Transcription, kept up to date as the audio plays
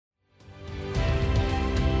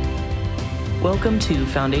Welcome to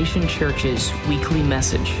Foundation Church's weekly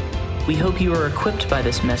message. We hope you are equipped by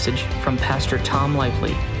this message from Pastor Tom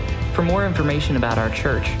Lively. For more information about our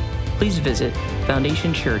church, please visit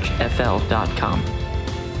foundationchurchfl.com.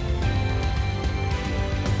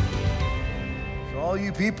 So all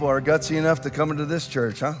you people are gutsy enough to come into this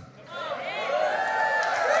church, huh?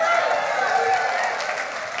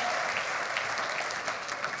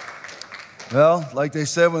 Well, like they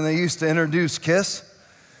said when they used to introduce Kiss,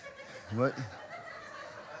 what?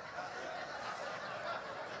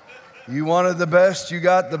 You wanted the best, you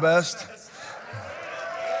got the best.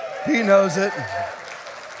 He knows it.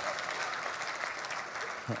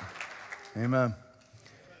 Amen.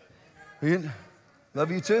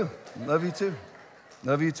 Love you too. Love you too.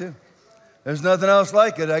 Love you too. There's nothing else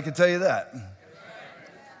like it, I can tell you that.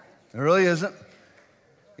 There really isn't.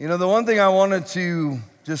 You know, the one thing I wanted to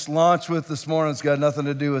just launch with this morning has got nothing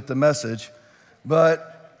to do with the message, but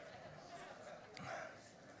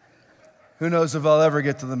who knows if I'll ever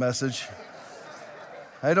get to the message.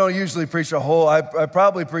 I don't usually preach a whole, I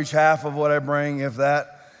probably preach half of what I bring, if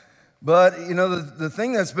that. But, you know, the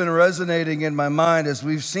thing that's been resonating in my mind is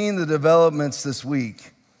we've seen the developments this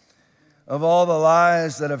week of all the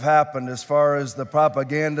lies that have happened as far as the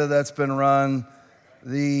propaganda that's been run,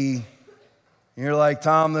 you're like,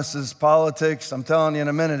 Tom, this is politics. I'm telling you in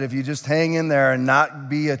a minute, if you just hang in there and not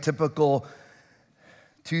be a typical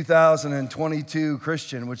 2022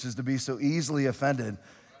 Christian, which is to be so easily offended,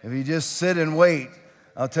 if you just sit and wait,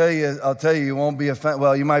 I'll tell you, you won't be offended.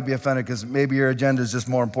 Well, you might be offended because maybe your agenda is just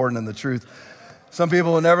more important than the truth. Some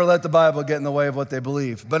people will never let the Bible get in the way of what they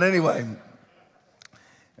believe. But anyway,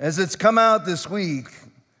 as it's come out this week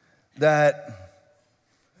that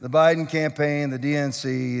the Biden campaign, the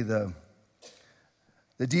DNC, the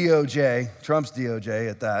DOJ, Trump's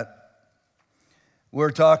DOJ at that,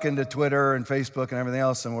 we're talking to Twitter and Facebook and everything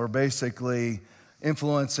else, and we're basically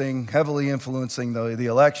heavily influencing the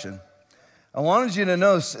election. I wanted you to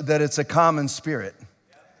know that it's a common spirit.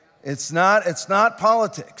 It's not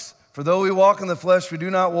politics. For though we walk in the flesh, we do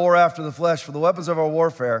not war after the flesh, for the weapons of our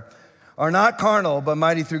warfare are not carnal, but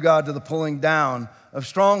mighty through God to the pulling down of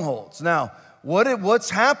strongholds. Now, what's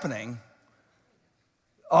happening,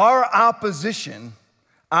 our opposition,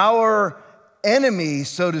 our enemy,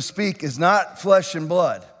 so to speak, is not flesh and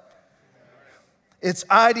blood. It's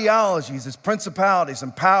ideologies, it's principalities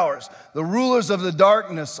and powers, the rulers of the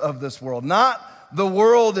darkness of this world, not the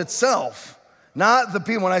world itself, not the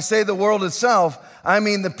people. When I say the world itself, I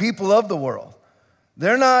mean the people of the world.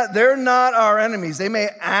 They're not our enemies. They may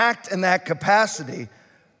act in that capacity,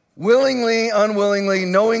 willingly, unwillingly,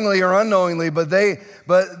 knowingly or unknowingly, but they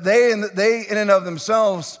in and of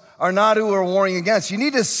themselves are not who we're warring against. You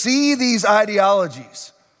need to see these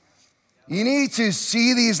ideologies. You need to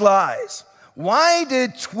see these lies. Why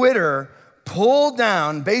did Twitter pull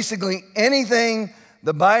down basically anything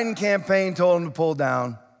the Biden campaign told them to pull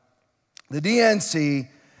down, the DNC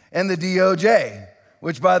and the DOJ,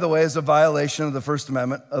 which, by the way, is a violation of the First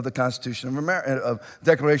Amendment of the Constitution of America, of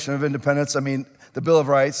Declaration of Independence, the Bill of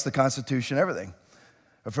Rights, the Constitution, everything.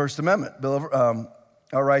 The First Amendment, Bill of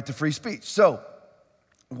our right to free speech. So,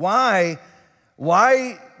 why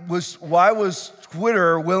was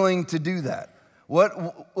Twitter willing to do that?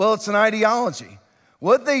 Well, it's an ideology.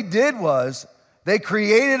 What they did was they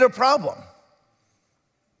created a problem.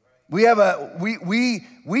 We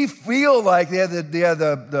feel like they have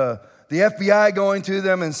the FBI going to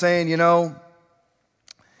them and saying, you know,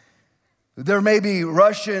 there may be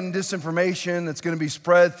Russian disinformation that's going to be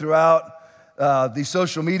spread throughout the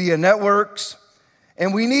social media networks.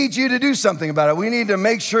 And we need you to do something about it. We need to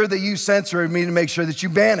make sure that you censor it. We need to make sure that you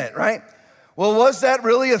ban it, right? Well, was that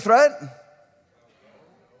really a threat?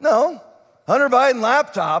 No. Hunter Biden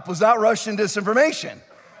laptop was not Russian disinformation.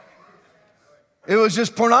 It was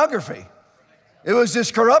just pornography. It was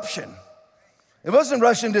just corruption. It wasn't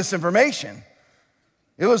Russian disinformation.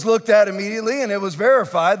 It was looked at immediately and it was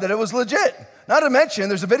verified that it was legit. Not to mention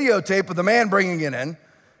there's a videotape of the man bringing it in.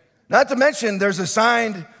 Not to mention there's a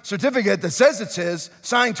signed certificate that says it's his,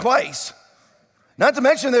 signed twice. Not to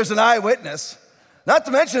mention there's an eyewitness. Not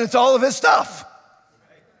to mention it's all of his stuff.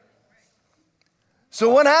 So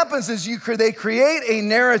what happens is they create a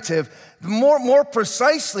narrative. More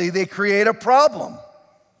precisely, they create a problem.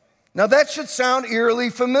 Now that should sound eerily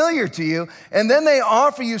familiar to you. And then they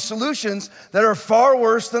offer you solutions that are far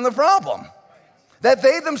worse than the problem that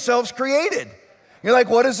they themselves created. You're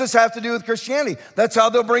like, what does this have to do with Christianity? That's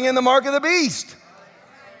how they'll bring in the mark of the beast.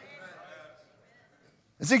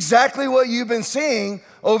 It's exactly what you've been seeing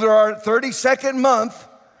over our 32nd month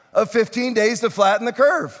of 15 days to flatten the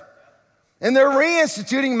curve. And they're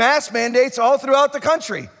reinstituting mask mandates all throughout the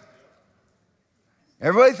country.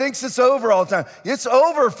 Everybody thinks it's over all the time. It's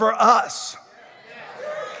over for us.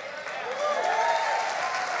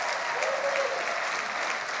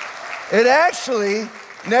 It actually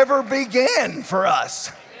never began for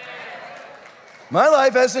us. My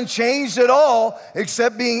life hasn't changed at all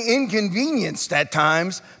except being inconvenienced at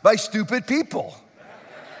times by stupid people.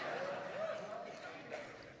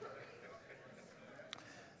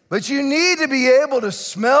 But you need to be able to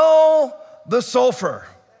smell the sulfur.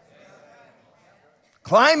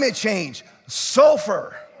 Climate change,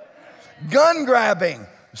 sulfur. Gun grabbing,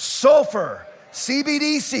 sulfur.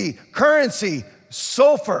 CBDC, currency,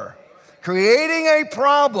 sulfur. Creating a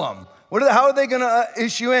problem. How are they going to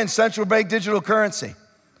issue in central bank digital currency?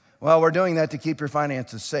 Well, we're doing that to keep your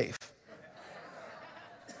finances safe.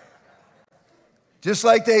 Just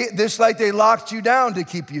like they locked you down to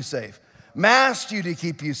keep you safe. Masked you to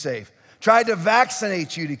keep you safe. Tried to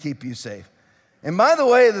vaccinate you to keep you safe. And by the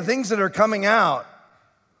way, the things that are coming out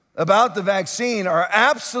about the vaccine are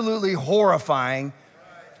absolutely horrifying.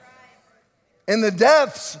 And the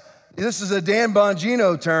deaths, this is a Dan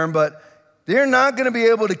Bongino term, but they're not going to be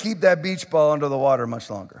able to keep that beach ball under the water much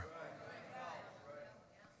longer.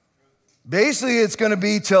 Basically, it's going to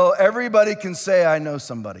be till everybody can say, I know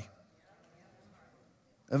somebody.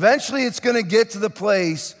 Eventually, it's going to get to the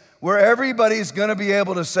place where everybody's going to be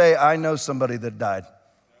able to say, I know somebody that died.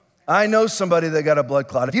 I know somebody that got a blood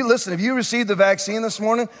clot. If you received the vaccine this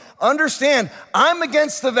morning, understand, I'm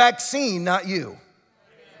against the vaccine, not you.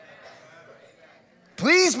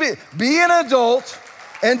 Please be an adult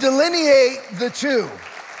and delineate the two.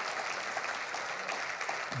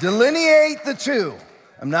 Delineate the two.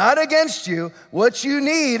 I'm not against you. What you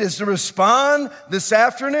need is to respond this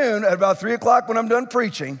afternoon at about 3 o'clock when I'm done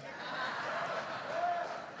preaching.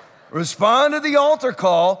 Respond to the altar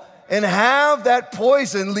call and have that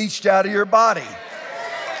poison leached out of your body.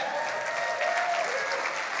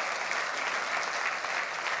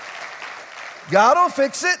 God will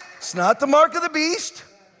fix it. It's not the mark of the beast.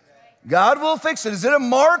 God will fix it. Is it a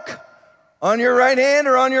mark on your right hand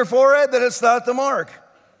or on your forehead? That it's not the mark.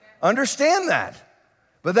 Understand that.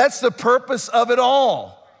 But that's the purpose of it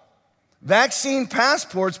all. Vaccine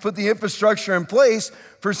passports put the infrastructure in place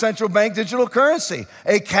for central bank digital currency,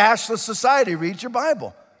 a cashless society. Read your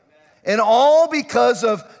Bible. And all because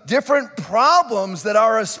of different problems that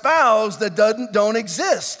are espoused that don't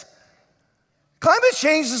exist. Climate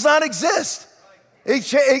change does not exist.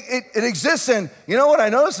 It exists in, you know what I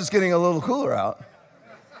noticed? It's getting a little cooler out.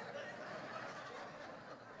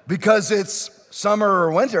 Because it's summer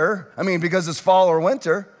or winter. Because it's fall or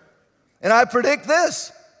winter. And I predict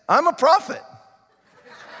this. I'm a prophet.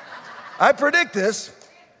 I predict this,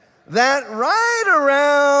 that right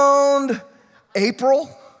around April,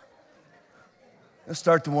 it'll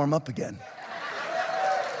start to warm up again.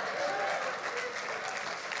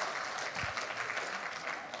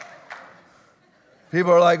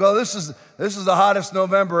 People are like, well, this is the hottest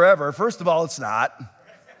November ever. First of all, it's not.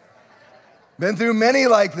 Been through many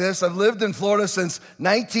like this. I've lived in Florida since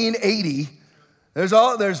 1980.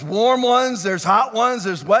 There's warm ones, there's hot ones,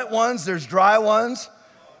 there's wet ones, there's dry ones.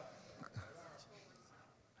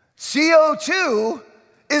 CO2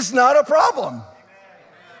 is not a problem.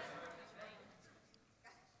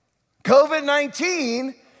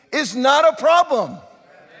 COVID-19 is not a problem.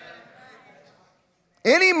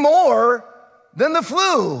 Any more than the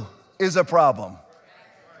flu is a problem.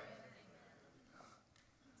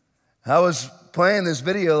 I was playing this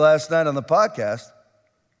video last night on the podcast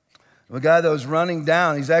of a guy that was running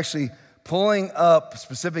down. He's actually pulling up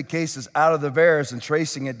specific cases out of the VAERS and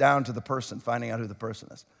tracing it down to the person, finding out who the person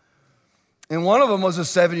is. And one of them was a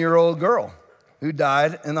 7-year-old girl who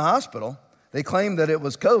died in the hospital. They claimed that it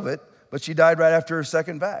was COVID, but she died right after her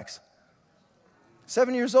second vax.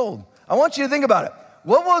 7 years old. I want you to think about it.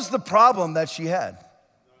 What was the problem that she had?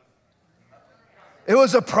 It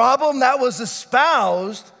was a problem that was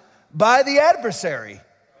espoused by the adversary.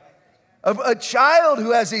 Of a child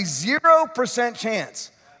who has a 0%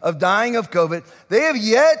 chance of dying of COVID. They have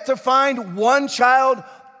yet to find one child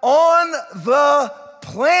on the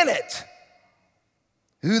planet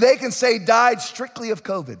who they can say died strictly of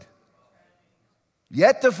COVID.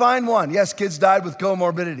 Yet to find one. Yes, kids died with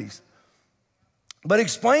comorbidities. But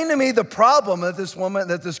explain to me the problem that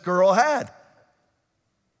this girl had.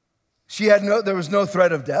 There was no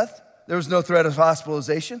threat of death. There was no threat of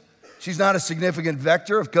hospitalization. She's not a significant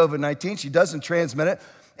vector of COVID-19. She doesn't transmit it.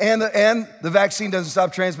 And the vaccine doesn't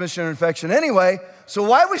stop transmission or infection anyway. So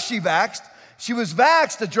why was she vaxxed? She was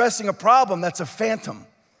vaxxed addressing a problem that's a phantom.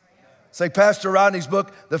 It's like Pastor Rodney's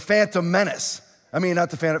book, The Phantom Menace. Not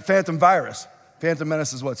the Phantom virus. Phantom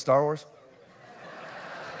Menace is what, Star Wars?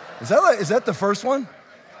 Is that the first one?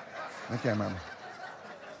 I can't remember.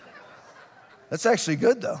 That's actually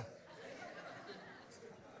good, though.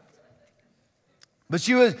 But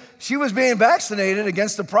she was being vaccinated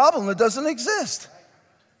against a problem that doesn't exist.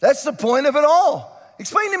 That's the point of it all.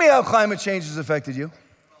 Explain to me how climate change has affected you.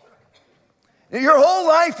 Your whole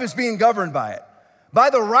life is being governed by it. By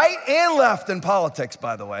the right and left in politics,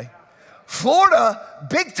 by the way. Florida,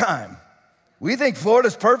 big time. We think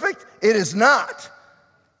Florida's perfect. It is not.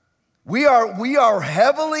 We are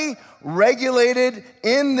heavily regulated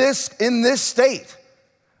in this state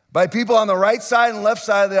by people on the right side and left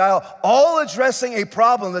side of the aisle, all addressing a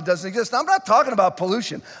problem that doesn't exist. I'm not talking about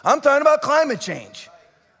pollution. I'm talking about climate change.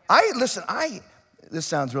 This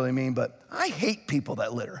sounds really mean, but I hate people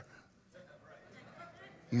that litter.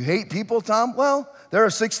 You hate people, Tom? Well, there are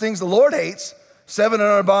 6 things the Lord hates, 7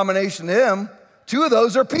 are an abomination to him. 2 of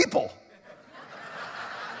those are people.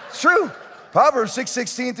 It's true. Proverbs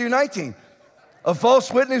 6:16 through 19. A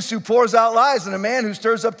false witness who pours out lies and a man who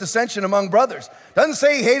stirs up dissension among brothers. Doesn't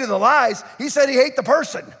say he hated the lies. He said he hated the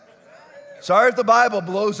person. Sorry if the Bible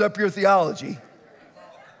blows up your theology.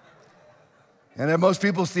 And then most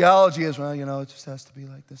people's theology is, well, it just has to be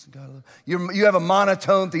like this. And God, you have a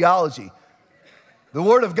monotone theology. The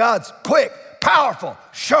Word of God's quick, powerful,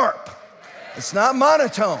 sharp. It's not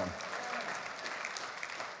monotone.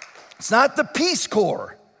 It's not the Peace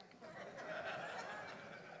Corps.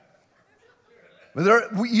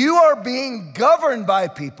 You are being governed by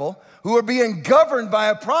people who are being governed by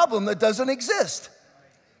a problem that doesn't exist.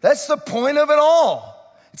 That's the point of it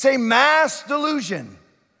all. It's a mass delusion.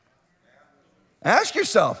 Ask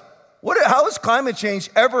yourself, how has climate change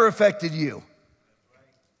ever affected you?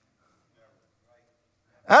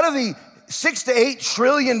 Out of the $6 to $8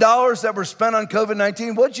 trillion that were spent on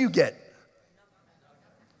COVID-19, what'd you get?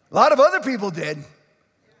 A lot of other people did.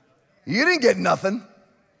 You didn't get nothing.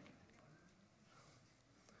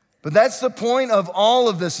 But that's the point of all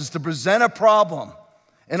of this, is to present a problem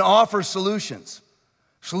and offer solutions.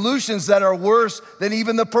 Solutions that are worse than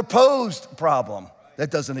even the proposed problem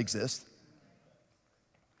that doesn't exist.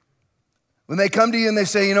 When they come to you and they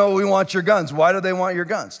say, we want your guns. Why do they want your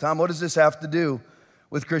guns? Tom, what does this have to do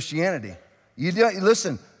with Christianity?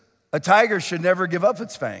 Listen, a tiger should never give up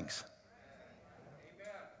its fangs.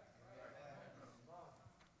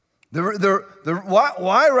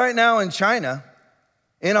 Why right now in China,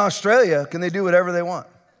 in Australia, can they do whatever they want?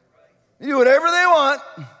 They do whatever they want.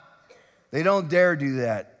 They don't dare do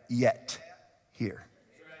that yet here.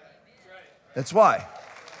 That's why.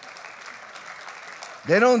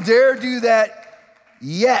 They don't dare do that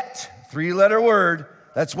yet. 3-letter word.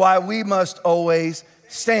 That's why we must always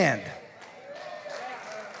stand.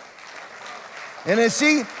 And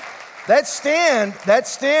see, that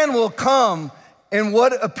stand will come in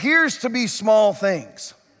what appears to be small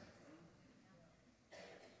things.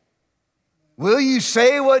 Will you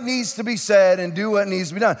say what needs to be said and do what needs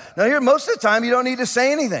to be done? Now here, most of the time, you don't need to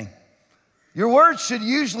say anything. Your words should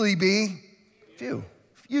usually be few,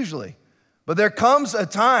 usually. But there comes a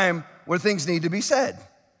time where things need to be said.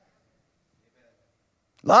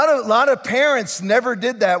 A lot of parents never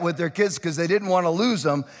did that with their kids because they didn't want to lose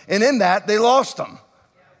them, and in that, they lost them.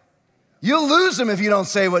 You'll lose them if you don't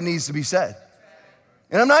say what needs to be said.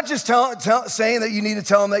 And I'm not just saying that you need to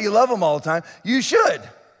tell them that you love them all the time. You should.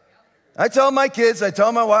 I tell my kids, I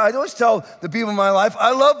tell my wife, I always tell the people in my life,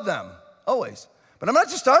 I love them, always. But I'm not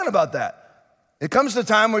just talking about that. It comes to a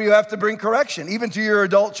time where you have to bring correction, even to your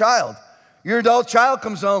adult child. Your adult child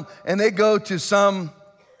comes home and they go to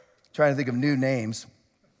trying to think of new names,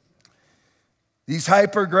 these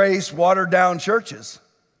hyper grace, watered down churches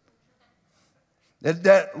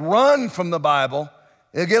that run from the Bible.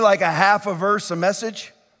 They'll get like a half a verse, a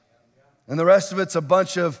message, and the rest of it's a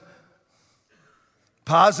bunch of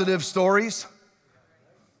positive stories,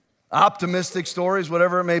 optimistic stories,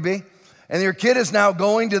 whatever it may be. And your kid is now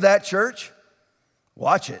going to that church.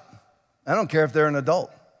 Watch it. I don't care if they're an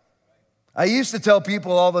adult. I used to tell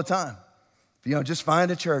people all the time, just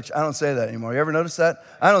find a church. I don't say that anymore. You ever notice that?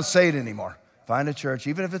 I don't say it anymore. Find a church,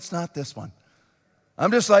 even if it's not this one.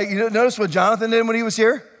 I'm just like, notice what Jonathan did when he was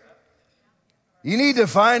here? You need to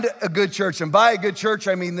find a good church. And by a good church,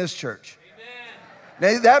 I mean this church.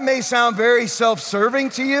 Now, that may sound very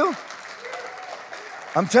self-serving to you.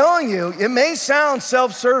 I'm telling you, it may sound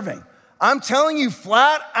self-serving. I'm telling you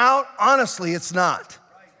flat out, honestly, it's not.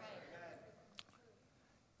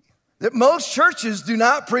 That most churches do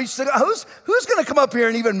not preach the gospel. Who's going to come up here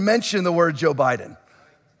and even mention the word Joe Biden?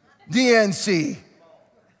 DNC.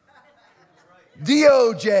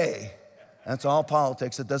 DOJ. That's all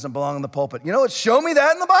politics that doesn't belong in the pulpit. You know what? Show me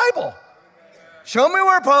that in the Bible. Show me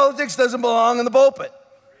where politics doesn't belong in the pulpit.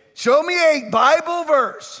 Show me a Bible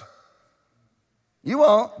verse. You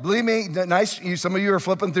won't. Believe me, nice. Some of you are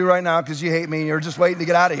flipping through right now because you hate me and you're just waiting to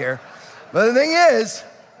get out of here. But the thing is,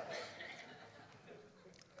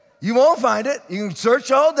 you won't find it. You can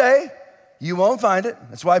search all day. You won't find it.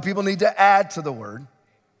 That's why people need to add to the word.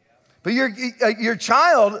 But your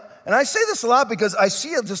child, and I say this a lot because I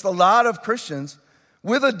see just a lot of Christians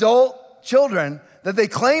with adult children that they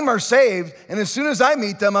claim are saved, and as soon as I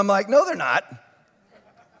meet them, I'm like, no, they're not.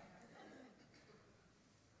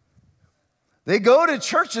 They go to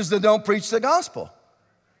churches that don't preach the gospel.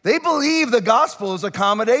 They believe the gospel is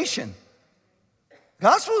accommodation.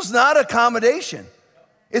 Gospel is not accommodation.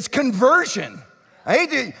 It's conversion. I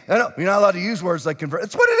know, you're not allowed to use words like convert.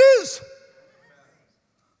 It's what it is.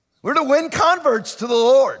 We're to win converts to the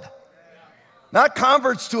Lord, not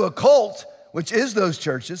converts to a cult, which is those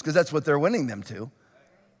churches, because that's what they're winning them to.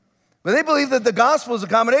 But they believe that the gospel is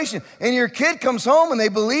accommodation. And your kid comes home and they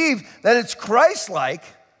believe that it's Christ-like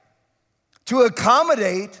to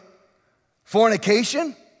accommodate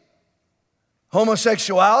fornication,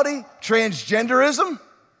 homosexuality, transgenderism.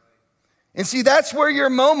 And see, that's where your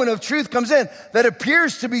moment of truth comes in that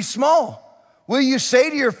appears to be small. Will you say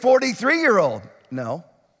to your 43-year-old, no,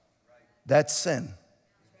 that's sin?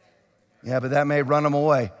 Yeah, but that may run them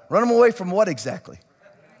away. Run them away from what exactly?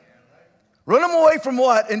 Run them away from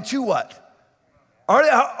what and to what?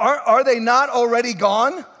 Are they not already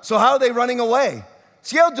gone? So how are they running away?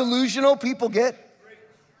 See how delusional people get?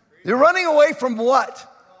 They're running away from what?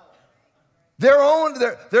 They're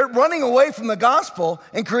running away from the gospel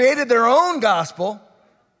and created their own gospel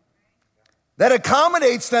that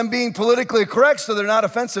accommodates them being politically correct so they're not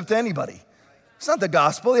offensive to anybody. It's not the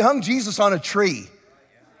gospel. They hung Jesus on a tree.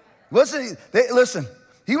 Listen,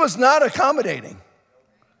 he was not accommodating.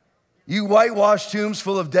 You whitewashed tombs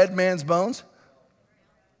full of dead man's bones.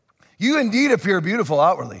 You indeed appear beautiful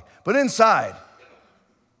outwardly, but inside,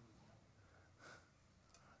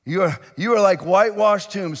 you are like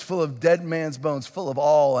whitewashed tombs full of dead man's bones, full of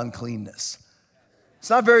all uncleanness. It's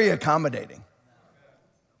not very accommodating.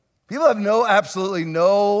 People have absolutely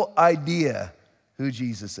no idea who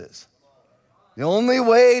Jesus is. The only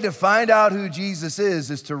way to find out who Jesus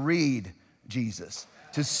is to read Jesus,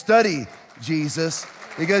 to study Jesus,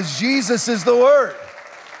 because Jesus is the Word.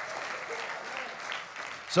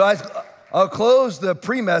 So I'll close the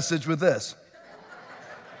pre-message with this.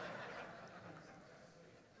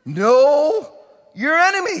 Know your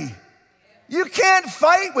enemy. You can't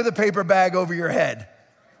fight with a paper bag over your head.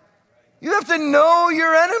 You have to know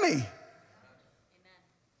your enemy.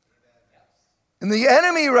 And the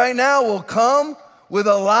enemy right now will come with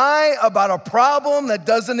a lie about a problem that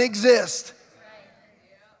doesn't exist.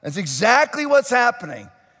 That's exactly what's happening.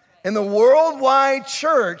 And the worldwide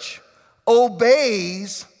church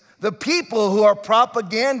obeys the people who are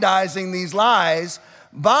propagandizing these lies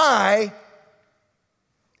by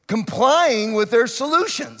complying with their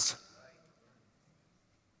solutions.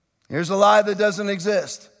 Here's a lie that doesn't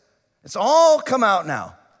exist. It's all come out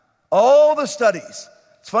now. All the studies.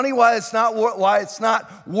 It's funny why it's not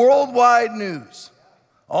worldwide news.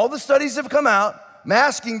 All the studies have come out.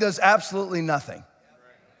 Masking does absolutely nothing.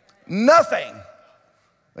 Nothing.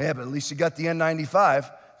 Yeah, but at least you got the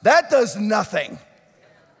N95. That does nothing.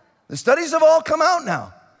 The studies have all come out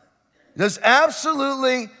now. It does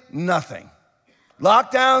absolutely nothing.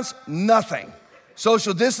 Lockdowns, nothing.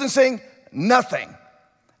 Social distancing, nothing.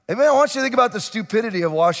 I want you to think about the stupidity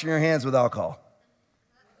of washing your hands with alcohol.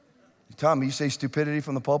 Tom, you say stupidity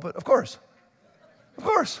from the pulpit? Of course. Of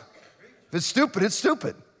course. If it's stupid, it's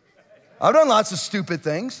stupid. I've done lots of stupid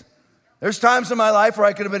things. There's times in my life where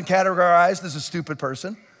I could have been categorized as a stupid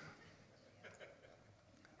person.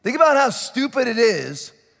 Think about how stupid it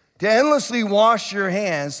is to endlessly wash your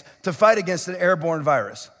hands to fight against an airborne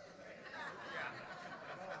virus.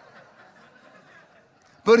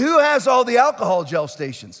 But who has all the alcohol gel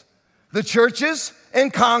stations? The churches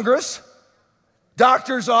and Congress,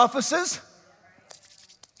 doctors' offices.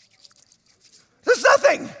 There's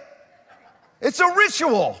nothing. It's a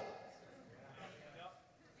ritual.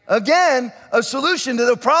 Again, a solution to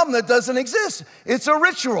the problem that doesn't exist. It's a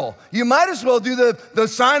ritual. You might as well do the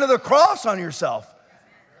sign of the cross on yourself,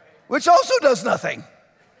 which also does nothing.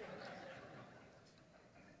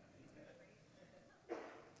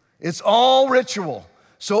 It's all ritual.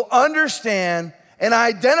 So understand and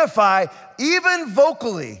identify, even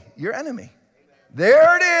vocally, your enemy.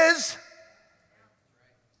 There it is.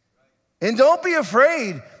 And don't be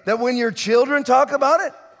afraid that when your children talk about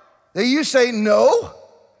it, that you say, no,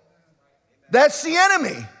 that's the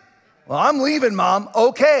enemy. Well, I'm leaving, Mom.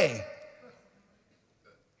 Okay.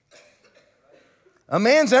 A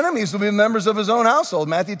man's enemies will be members of his own household,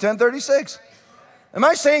 Matthew 10:36. Am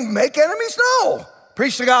I saying make enemies? No.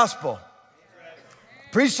 Preach the gospel.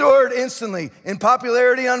 Preach the word instantly, in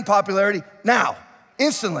popularity, unpopularity, now,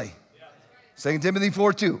 instantly. 2 Timothy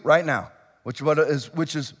 4:2, right now,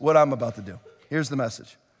 which is what I'm about to do. Here's the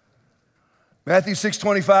message. Matthew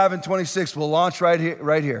 6:25 and 26 will launch right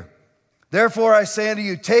here. Therefore, I say unto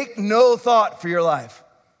you, take no thought for your life.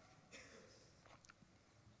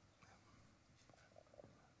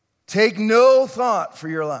 Take no thought for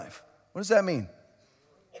your life. What does that mean?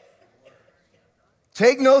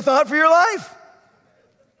 Take no thought for your life.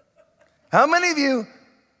 How many of you,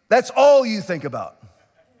 that's all you think about?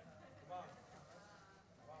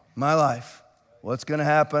 My life. What's going to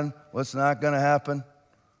happen? What's not going to happen?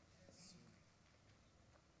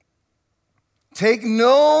 Take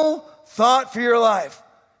no thought for your life.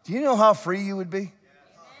 Do you know how free you would be?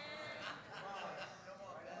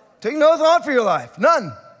 Take no thought for your life.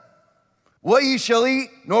 None. What you shall eat,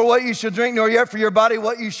 nor what you shall drink, nor yet for your body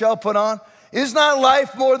what you shall put on. Is not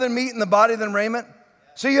life more than meat and the body than raiment?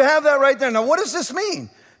 So you have that right there. Now, what does this mean?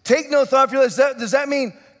 Take no thought for your life. Does that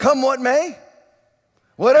mean come what may?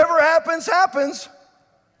 Whatever happens, happens.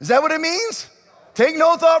 Is that what it means? Take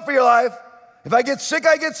no thought for your life. If I get sick,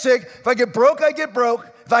 I get sick. If I get broke, I get broke.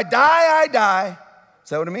 If I die, I die. Is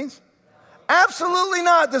that what it means? Absolutely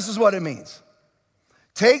not. This is what it means.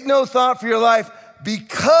 Take no thought for your life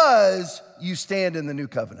because you stand in the new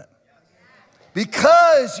covenant.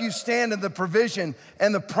 Because you stand in the provision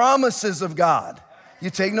and the promises of God. You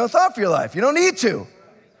take no thought for your life. You don't need to.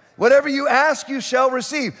 Whatever you ask, you shall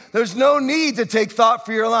receive. There's no need to take thought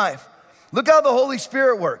for your life. Look how the Holy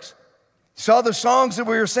Spirit works. Saw the songs that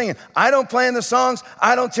we were singing. I don't plan the songs.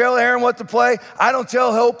 I don't tell Aaron what to play. I don't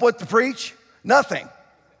tell Hope what to preach. Nothing.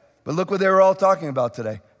 But look what they were all talking about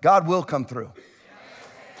today. God will come through.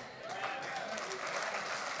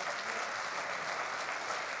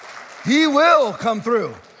 He will come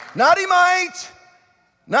through. Not he might.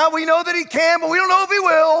 Not we know that he can, but we don't know if he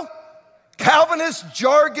will. Calvinist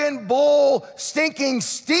jargon, bull, stinking,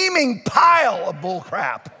 steaming pile of bull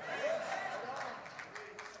crap.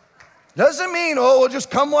 Doesn't mean, oh, well, just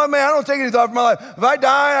come one man. I don't take any thought for my life. If I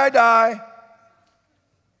die, I die.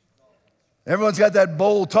 Everyone's got that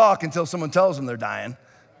bold talk until someone tells them they're dying.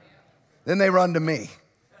 Then they run to me.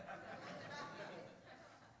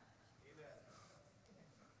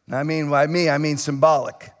 I mean, by me, I mean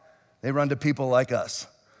symbolic. They run to people like us.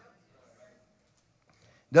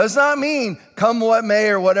 Does not mean come what may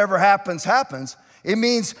or whatever happens, happens. It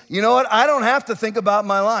means, you know what? I don't have to think about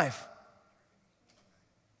my life.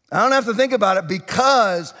 I don't have to think about it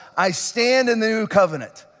because I stand in the new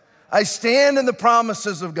covenant. I stand in the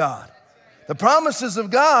promises of God. The promises of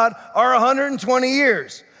God are 120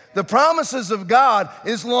 years. The promises of God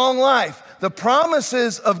is long life. The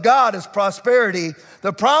promises of God is prosperity.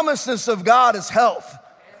 The promises of God is health.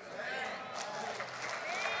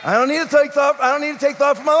 I don't need to take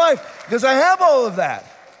thought for my life because I have all of that.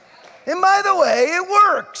 And by the way, it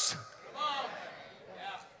works.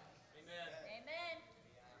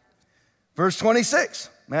 Verse 26,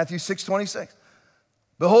 Matthew 6:26.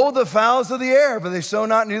 Behold the fowls of the air, for they sow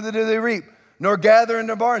not, neither do they reap, nor gather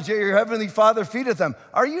into barns, yet your heavenly Father feedeth them.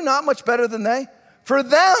 Are you not much better than they? For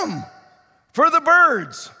them, for the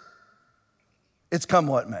birds, it's come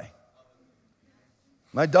what may.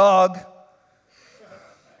 My dog,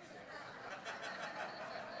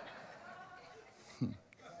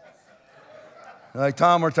 like,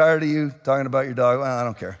 Tom, we're tired of you talking about your dog. Well, I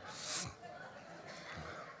don't care.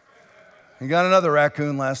 You got another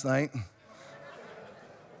raccoon last night.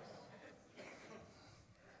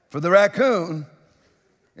 For the raccoon,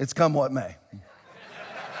 it's come what may.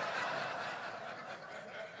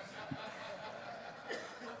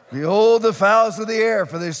 Behold the fowls of the air,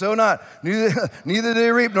 for they sow not, neither do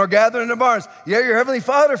they reap, nor gather into barns. Yet your heavenly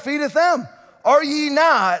Father feedeth them. Are ye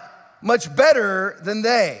not much better than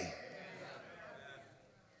they?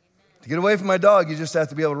 To get away from my dog, you just have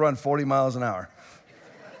to be able to run 40 miles an hour.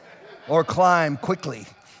 Or climb quickly.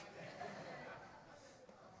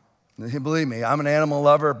 Believe me, I'm an animal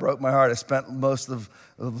lover. It broke my heart. I spent a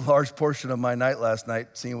large portion of my night last night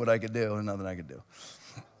seeing what I could do, and nothing I could do.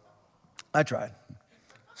 I tried.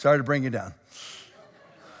 Sorry to bring you down.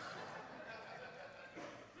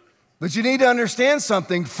 But you need to understand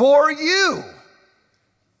something for you.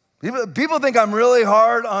 People think I'm really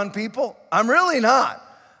hard on people. I'm really not.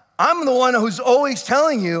 I'm the one who's always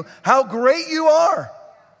telling you how great you are.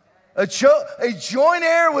 A joint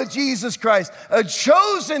heir with Jesus Christ, a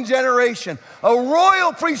chosen generation, a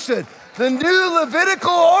royal priesthood, the new Levitical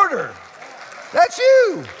order. That's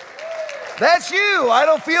you. That's you. I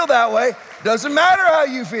don't feel that way. Doesn't matter how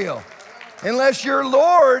you feel, unless your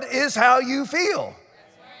Lord is how you feel.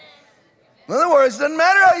 In other words, it doesn't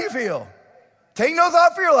matter how you feel. Take no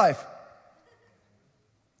thought for your life.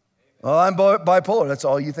 Well, I'm bipolar. That's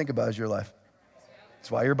all you think about is your life. That's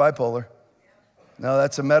why you're bipolar. No,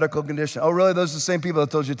 that's a medical condition. Oh, really? Those are the same people that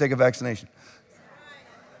told you to take a vaccination.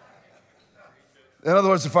 In other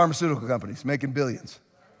words, the pharmaceutical companies making billions.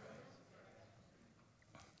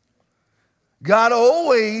 God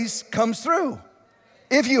always comes through.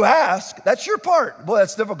 If you ask, that's your part. Boy,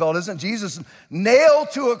 that's difficult, isn't it? Jesus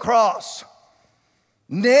nailed to a cross.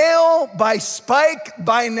 Nail by spike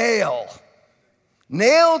by nail.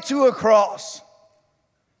 Nailed to a cross.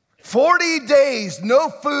 40 days, no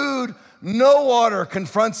food, no water,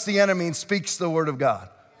 confronts the enemy and speaks the word of God.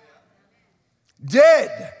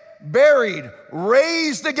 Dead, buried,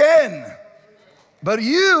 raised again. But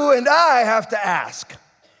you and I have to ask.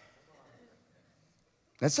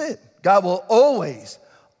 That's it. God will always,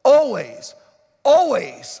 always,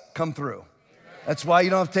 always come through. That's why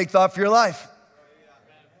you don't have to take thought for your life.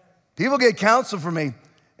 People get counsel from me.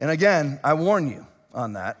 And again, I warn you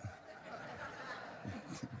on that.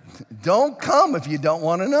 Don't come if you don't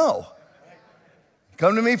want to know.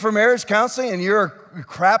 Come to me for marriage counseling and you're a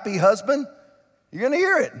crappy husband, you're going to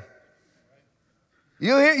hear it.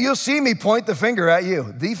 You'll see me point the finger at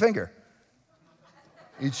you, the finger.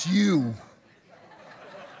 It's you.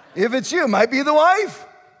 If it's you, it might be the wife.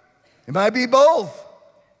 It might be both.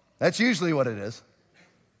 That's usually what it is.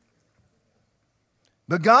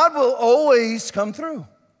 But God will always come through.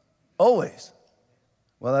 Always.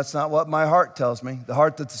 Well, that's not what my heart tells me. The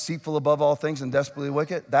heart that's deceitful above all things and desperately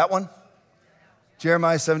wicked. That one?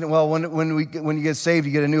 Jeremiah 17, well, when you get saved,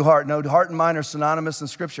 you get a new heart. No, heart and mind are synonymous in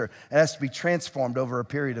Scripture. It has to be transformed over a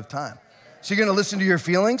period of time. So you're going to listen to your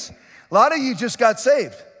feelings? A lot of you just got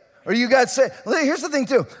saved. Or you got saved. Here's the thing,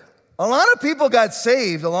 too. A lot of people got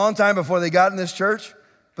saved a long time before they got in this church,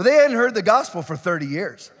 but they hadn't heard the gospel for 30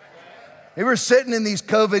 years. They were sitting in these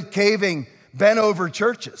COVID caving, bent-over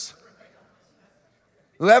churches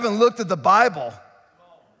who haven't looked at the Bible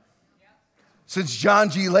since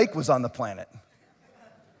John G. Lake was on the planet.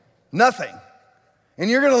 Nothing. And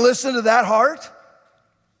you're going to listen to that heart?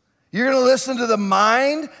 You're going to listen to the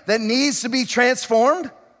mind that needs to be transformed?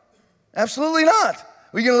 Absolutely not.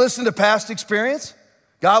 Are you going to listen to past experience?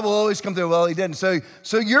 God will always come through. Well, he didn't.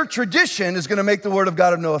 So your tradition is going to make the word of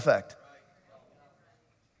God of no effect.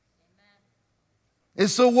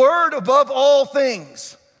 It's the word above all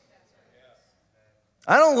things.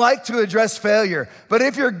 I don't like to address failure, but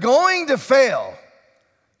if you're going to fail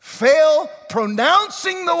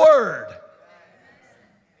pronouncing the word.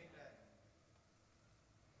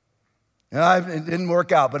 It didn't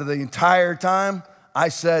work out, but the entire time I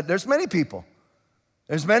said, there's many people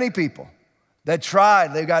that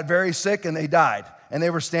tried, they got very sick and they died, and they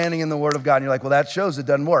were standing in the word of God. And you're like, well, that shows it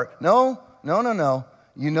doesn't work. No.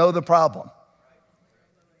 You know the problem.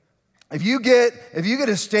 If you get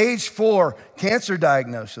a stage 4 cancer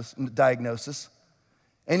diagnosis,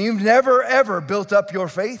 and you've never, ever built up your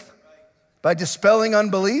faith by dispelling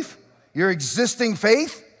unbelief, your existing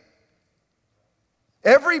faith,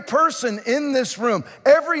 every person in this room,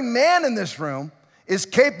 every man in this room is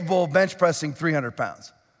capable of bench pressing 300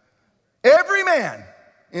 pounds. Every man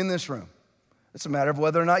in this room. It's a matter of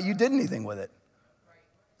whether or not you did anything with it.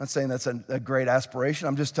 I'm not saying that's a great aspiration.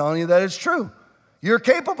 I'm just telling you that it's true. You're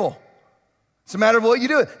capable. It's a matter of what you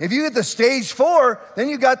do. If you get the stage 4, then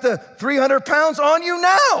you got the 300 pounds on you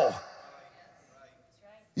now.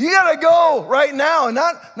 You got to go right now. And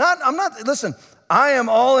listen, I am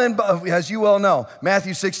all in, as you well know,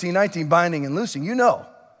 Matthew 16:19, binding and loosing, you know.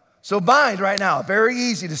 So bind right now. Very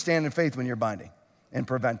easy to stand in faith when you're binding and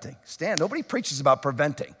preventing. Stand. Nobody preaches about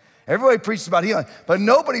preventing. Everybody preaches about healing, but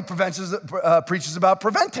nobody preaches about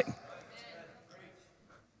preventing.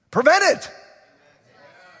 Prevent it.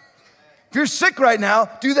 If you're sick right now,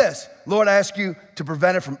 do this. Lord, I ask you to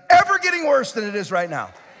prevent it from ever getting worse than it is right now.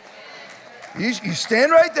 You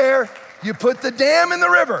stand right there, you put the dam in the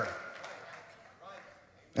river,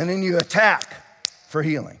 and then you attack for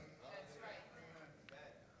healing.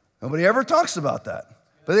 Nobody ever talks about that.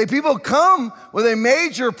 But people come with a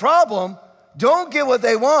major problem, don't get what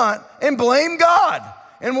they want, and blame God.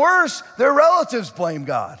 And worse, their relatives blame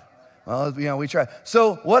God. Well, we try.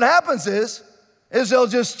 So what happens is they'll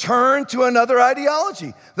just turn to another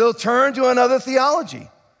ideology. They'll turn to another theology.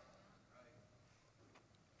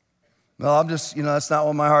 Well, that's not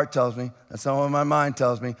what my heart tells me. That's not what my mind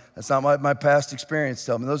tells me. That's not what my past experience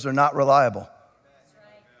tells me. Those are not reliable.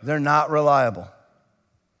 They're not reliable.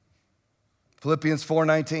 Philippians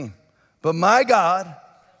 4:19. But my God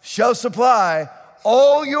shall supply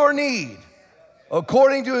all your need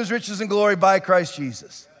according to his riches and glory by Christ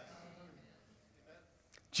Jesus.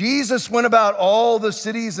 Jesus went about all the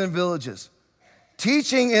cities and villages,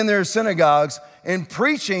 teaching in their synagogues and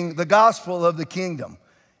preaching the gospel of the kingdom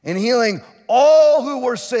and healing all who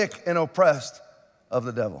were sick and oppressed of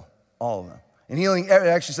the devil, all of them. And healing, it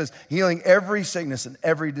actually says, healing every sickness and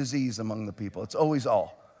every disease among the people. It's always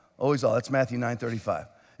all. Always all. That's Matthew 9:35.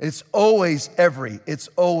 It's always every. It's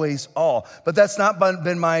always all. But that's not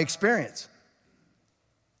been my experience.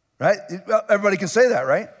 Right? Everybody can say that,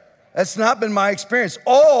 right? That's not been my experience.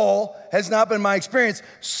 All has not been my experience.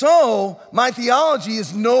 So my theology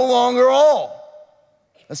is no longer all.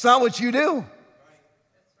 That's not what you do.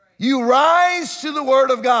 You rise to the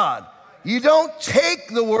Word of God. You don't take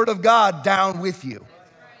the Word of God down with you.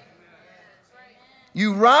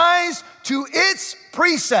 You rise to its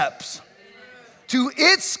precepts, to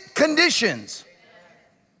its conditions.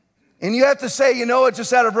 And you have to say, you know what,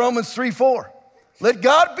 just out of Romans 3:4. Let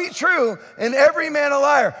God be true and every man a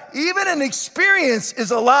liar. Even an experience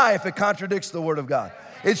is a lie if it contradicts the Word of God.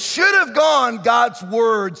 It should have gone God's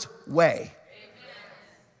Word's way.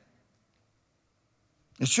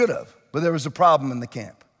 It should have, but there was a problem in the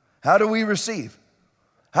camp. How do we receive?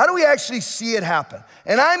 How do we actually see it happen?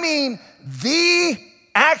 And I mean the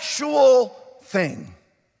actual thing.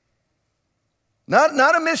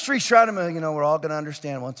 Not a mystery shrouded, we're all going to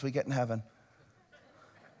understand once we get in heaven.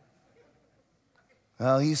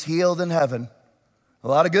 Well, he's healed in heaven. A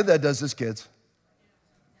lot of good that does this, kids.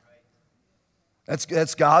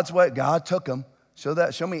 That's God's way. God took him. Show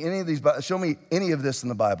me any of this in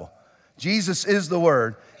the Bible. Jesus is the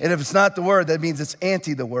Word. And if it's not the Word, that means it's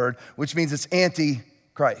anti the Word, which means it's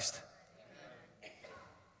anti-Christ.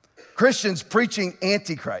 Christians preaching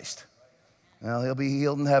anti-Christ. Well, he'll be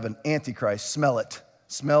healed in heaven. Antichrist. Smell it.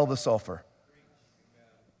 Smell the sulfur.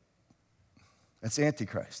 That's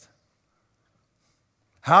antichrist.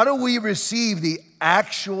 How do we receive the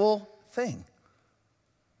actual thing?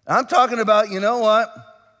 I'm talking about, you know what?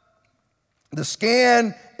 The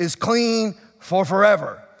scan is clean for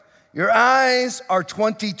forever. Your eyes are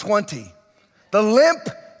 20/20. The limp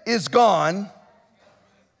is gone.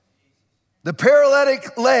 The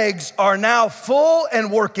paralytic legs are now full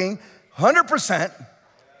and working 100%.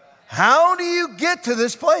 How do you get to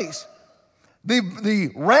this place?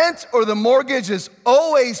 The rent or the mortgage is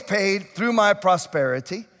always paid through my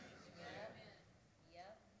prosperity.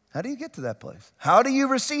 How do you get to that place? How do you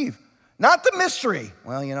receive? Not the mystery.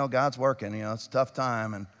 Well, God's working. It's a tough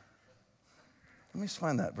time. And let me just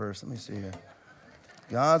find that verse. Let me see here.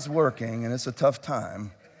 God's working, and it's a tough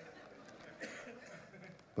time.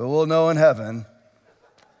 But we'll know in heaven,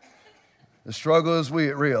 the struggle is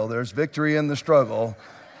real. There's victory in the struggle.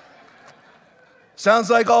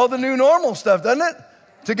 Sounds like all the new normal stuff, doesn't it?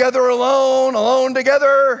 Together alone, alone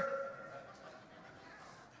together.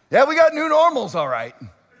 Yeah, we got new normals, all right.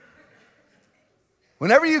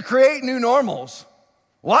 Whenever you create new normals,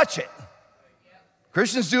 watch it.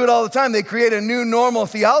 Christians do it all the time. They create a new normal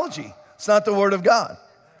theology. It's not the Word of God.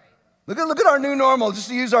 Look at our new normal, just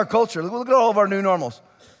to use our culture. Look at all of our new normals.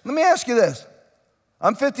 Let me ask you this.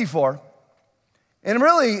 I'm 54, and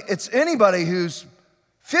really, it's anybody who's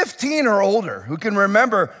 15 or older who can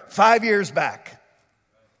remember 5 years back.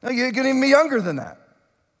 Now, you can even be younger than that.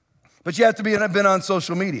 But you have to have been on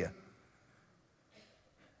social media.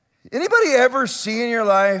 Anybody ever see in your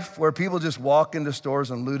life where people just walk into stores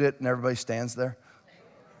and loot it and everybody stands there?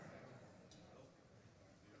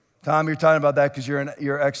 Tom, you're talking about that because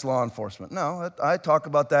you're ex-law enforcement. No, I talk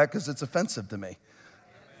about that because it's offensive to me.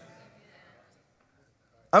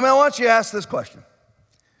 I want you to ask this question.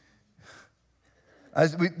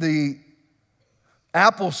 The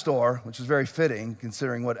Apple store, which is very fitting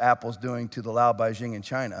considering what Apple's doing to the Lao Beijing in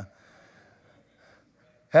China,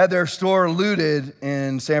 had their store looted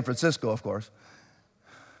in San Francisco, of course.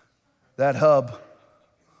 That hub,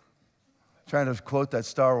 trying to quote that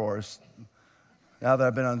Star Wars. Now that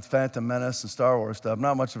I've been on Phantom Menace and Star Wars stuff, I'm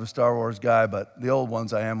not much of a Star Wars guy, but the old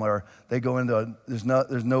ones I am, where they go into there's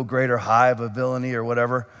no greater hive of villainy or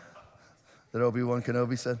whatever that Obi-Wan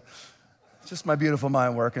Kenobi said. It's just my beautiful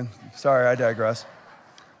mind working. Sorry, I digress.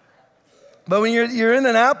 But when you're in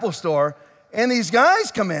an Apple store and these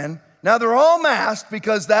guys come in, now they're all masked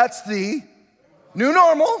because that's the new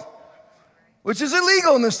normal, which is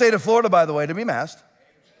illegal in the state of Florida, by the way, to be masked.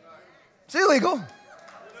 It's illegal.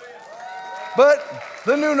 But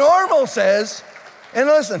the new normal says, and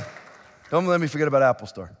listen, don't let me forget about Apple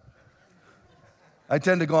Store. I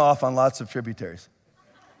tend to go off on lots of tributaries.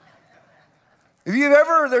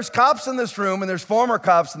 If there's cops in this room, and there's former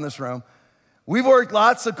cops in this room. We've worked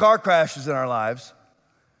lots of car crashes in our lives.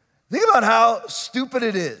 Think about how stupid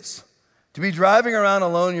it is To be driving around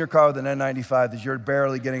alone in your car with an N95 that you're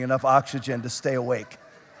barely getting enough oxygen to stay awake,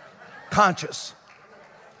 conscious.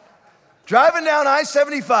 Driving down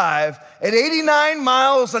I-75 at 89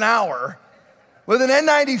 miles an hour with an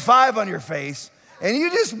N95 on your face, and you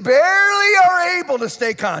just barely are able to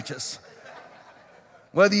stay conscious,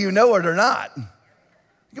 whether you know it or not.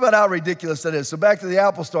 Think about how ridiculous that is. So back to the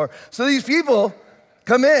Apple store. So these people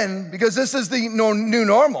come in, because this is the new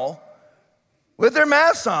normal, with their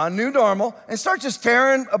masks on, new normal, and start just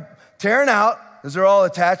tearing out, because they're all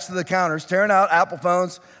attached to the counters, tearing out Apple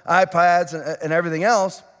phones, iPads, and everything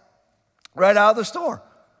else right out of the store.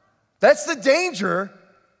 That's the danger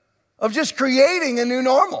of just creating a new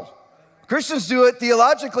normal. Christians do it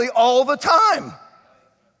theologically all the time.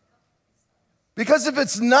 Because if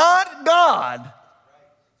it's not God,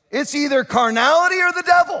 it's either carnality or the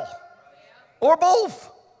devil, or both.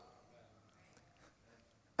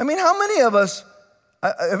 I mean, how many of us,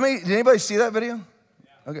 did anybody see that video?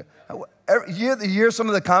 Okay. You hear some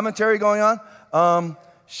of the commentary going on?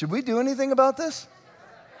 Should we do anything about this?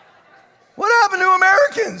 What happened to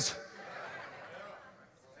Americans?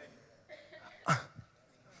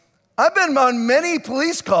 I've been on many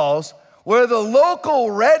police calls where the local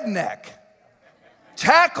redneck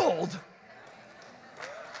tackled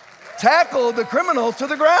the criminal to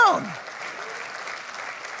the ground.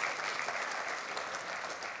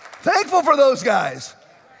 Thankful for those guys.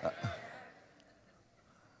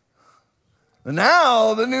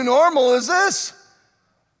 Now the new normal is this.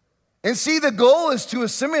 And see, the goal is to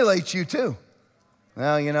assimilate you too.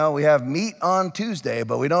 Well, we have meat on Tuesday,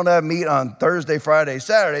 but we don't have meat on Thursday, Friday,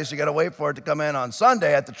 Saturday, so you gotta wait for it to come in on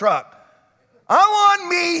Sunday at the truck. I want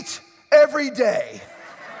meat every day.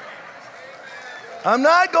 I'm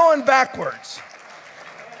not going backwards.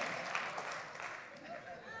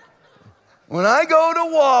 When I go to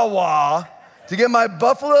Wawa to get my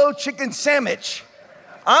buffalo chicken sandwich,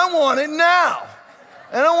 I want it now.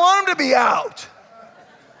 And I want them to be out.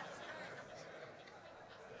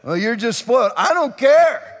 Well, you're just spoiled. I don't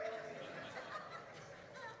care.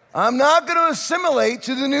 I'm not going to assimilate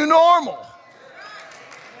to the new normal.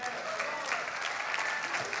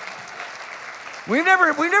 We've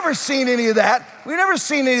never seen any of that. We've never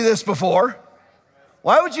seen any of this before.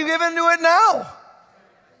 Why would you give into it now?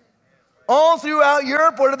 All throughout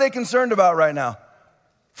Europe, what are they concerned about right now?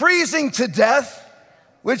 Freezing to death,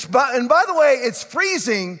 and by the way, it's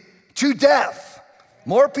freezing to death.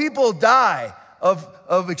 More people die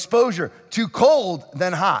of exposure to cold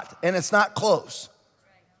than hot, and it's not close.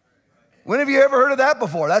 When have you ever heard of that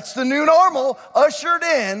before? That's the new normal ushered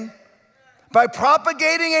in by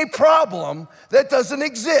propagating a problem that doesn't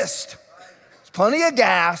exist. There's plenty of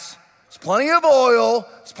gas, there's plenty of oil,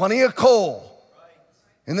 there's plenty of coal.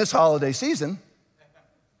 In this holiday season,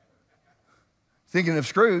 thinking of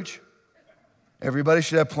Scrooge, everybody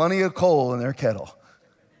should have plenty of coal in their kettle.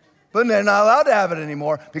 But they're not allowed to have it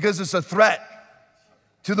anymore because it's a threat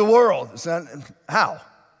to the world. It's not, how?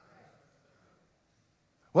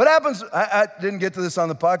 What happens, I didn't get to this on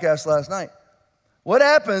the podcast last night. What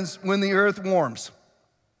happens when the earth warms?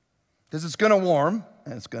 Because it's going to warm,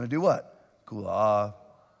 and it's going to do what? Cool off.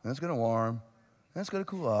 And it's going to warm, and it's going to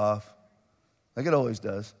cool off. Like it always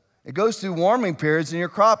does. It goes through warming periods and your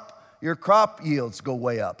crop yields go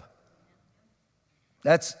way up.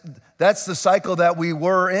 That's the cycle that we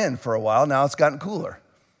were in for a while. Now it's gotten cooler.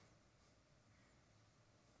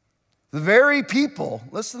 The very people,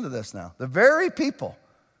 listen to this now, the very people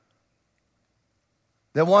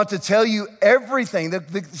that want to tell you everything,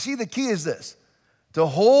 see, the key is this, to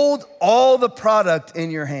hold all the product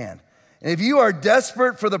in your hand. And if you are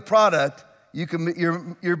desperate for the product,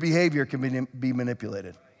 your behavior can be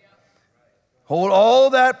manipulated. Hold all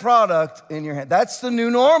that product in your hand. That's the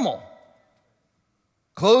new normal.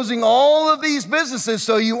 Closing all of these businesses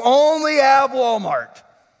so you only have Walmart.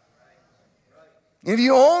 If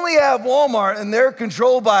you only have Walmart and they're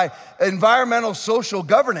controlled by environmental social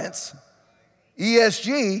governance,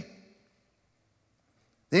 ESG,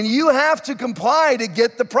 then you have to comply to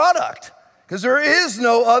get the product. Because there is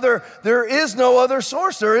no other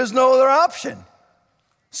source, there is no other option.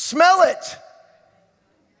 Smell it.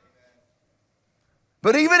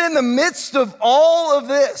 But even in the midst of all of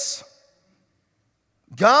this,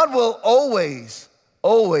 God will always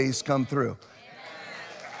come through.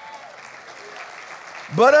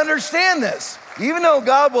 But understand this, even though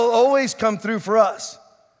God will always come through for us,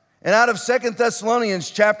 and out of 2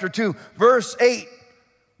 Thessalonians chapter 2, verse 8,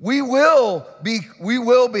 we will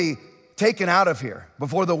be taken out of here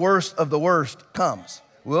before the worst of the worst comes.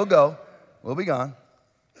 We'll go. We'll be gone.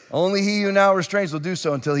 Only he who now restrains will do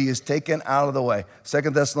so until he is taken out of the way. 2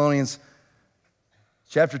 Thessalonians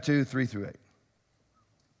chapter 2, 3 through 8.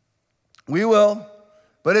 We will,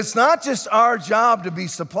 but it's not just our job to be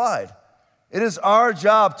supplied. It is our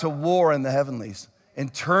job to war in the heavenlies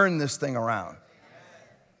and turn this thing around.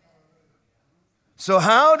 So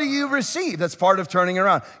how do you receive? That's part of turning it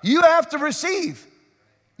around. You have to receive.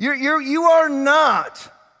 You are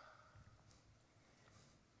not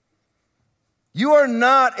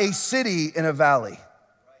a city in a valley.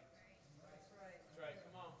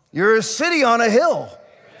 You're a city on a hill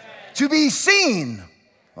to be seen.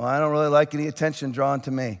 Well, I don't really like any attention drawn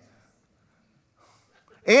to me.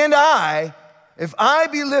 And if I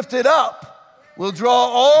be lifted up, will draw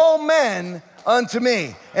all men unto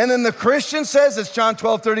me. And then the Christian says, it's John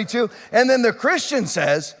 12:32, and then the Christian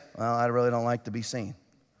says, well, I really don't like to be seen.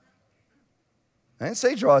 I didn't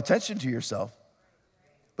say draw attention to yourself.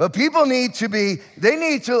 But people I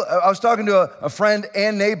was talking to a friend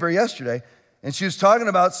and neighbor yesterday, and she was talking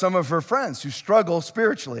about some of her friends who struggle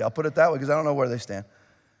spiritually. I'll put it that way because I don't know where they stand.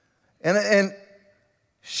 And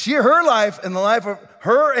her life and the life of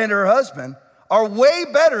her and her husband are way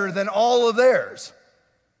better than all of theirs.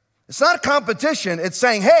 It's not a competition. It's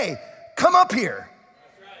saying, hey, come up here.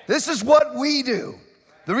 This is what we do.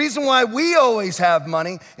 The reason why we always have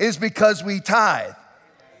money is because we tithe.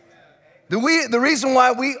 The reason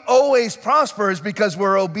why we always prosper is because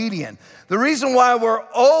we're obedient. The reason why we're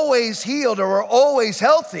always healed or we're always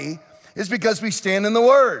healthy is because we stand in the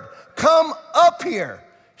Word. Come up here.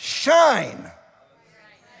 Shine.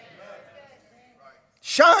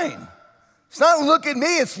 Shine. It's not look at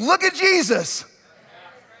me, it's look at Jesus.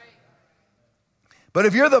 But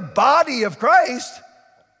if you're the body of Christ,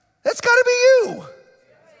 that's got to be you.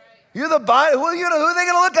 You're the body. Who are they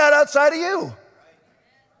going to look at outside of you?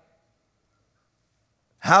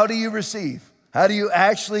 How do you receive? How do you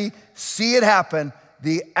actually see it happen?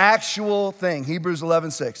 The actual thing. Hebrews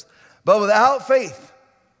 11:6. But without faith,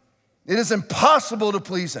 it is impossible to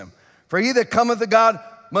please him. For he that cometh to God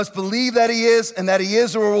must believe that he is, and that he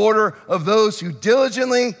is a rewarder of those who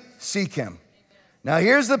diligently seek him. Now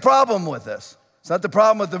here's the problem with this. It's not the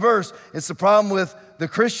problem with the verse. It's the problem with the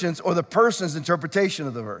Christians or the person's interpretation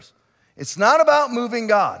of the verse. It's not about moving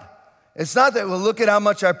God. It's not that, well, look at how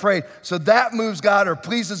much I prayed, so that moves God or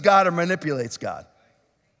pleases God or manipulates God.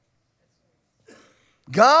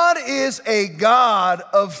 God is a God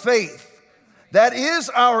of faith. That is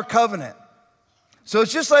our covenant. So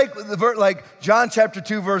it's just like John chapter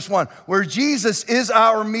 2, verse 1, where Jesus is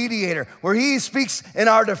our mediator, where he speaks in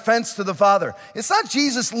our defense to the Father. It's not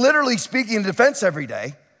Jesus literally speaking in defense every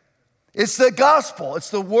day. It's the gospel. It's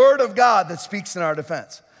the word of God that speaks in our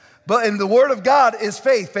defense. But in the word of God is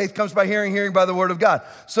faith. Faith comes by hearing, hearing by the word of God.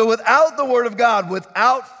 So without the word of God,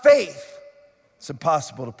 without faith, it's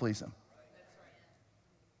impossible to please him.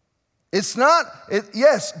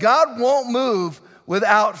 Yes, God won't move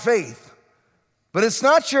without faith. But it's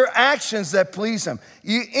not your actions that please him.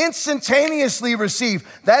 You instantaneously receive.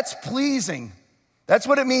 That's pleasing. That's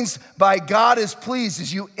what it means by God is pleased,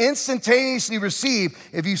 is you instantaneously receive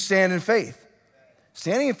if you stand in faith.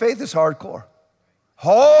 Standing in faith is hardcore.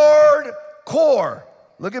 Hardcore.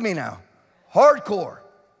 Look at me now. Hardcore.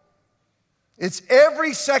 It's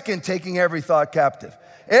every second taking every thought captive.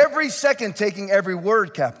 Every second taking every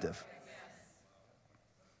word captive.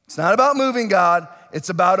 It's not about moving God. It's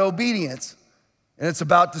about obedience. And it's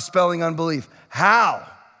about dispelling unbelief. How?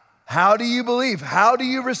 How do you believe? How do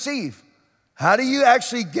you receive? How do you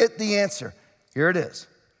actually get the answer? Here it is.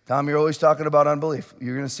 Tom, you're always talking about unbelief.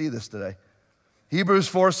 You're going to see this today. Hebrews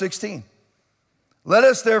 4:16. Let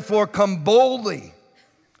us therefore come boldly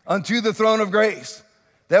unto the throne of grace,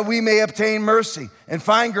 that we may obtain mercy and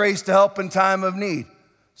find grace to help in time of need.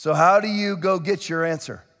 So how do you go get your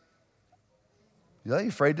answer? You're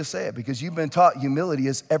afraid to say it because you've been taught humility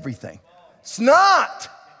is everything. It's not.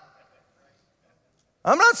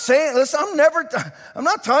 I'm not saying, listen, I'm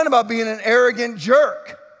not talking about being an arrogant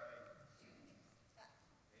jerk.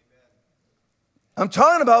 I'm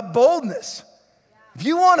talking about boldness. If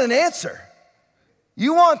you want an answer,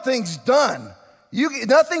 you want things done,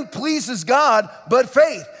 nothing pleases God but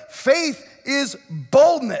faith. Faith is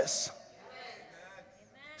boldness.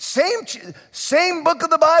 Same book of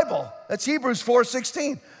the Bible. That's Hebrews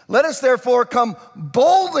 4:16. Let us therefore come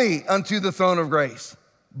boldly unto the throne of grace.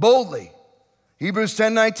 Boldly. Hebrews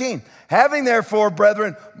 10:19. Having therefore,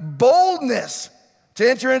 brethren, boldness to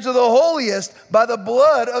enter into the holiest by the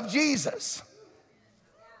blood of Jesus.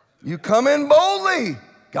 You come in boldly.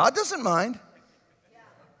 God doesn't mind.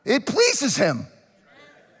 It pleases him.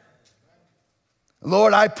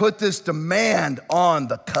 Lord, I put this demand on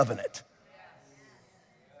the covenant.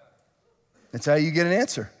 That's how you get an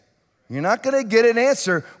answer. You're not going to get an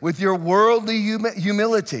answer with your worldly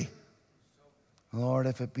humility. Lord,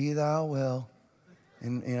 if it be thy will,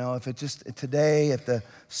 and if it just today, if the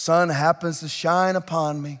sun happens to shine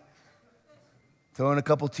upon me, throw in a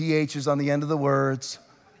couple THs on the end of the words,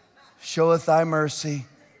 showeth thy mercy.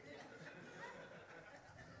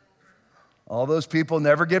 All those people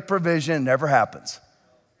never get provision, never happens.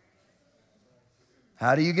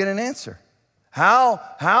 How do you get an answer?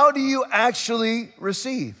 How do you actually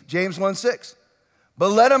receive? James 1:6. But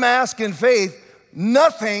let him ask in faith,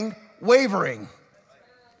 nothing wavering.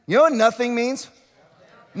 You know what nothing means?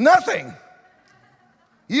 Nothing.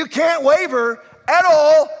 You can't waver at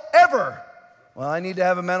all, ever. Well, I need to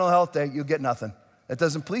have a mental health day. You'll get nothing. That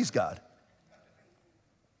doesn't please God.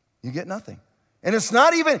 You get nothing. And it's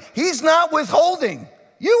not even, he's not withholding.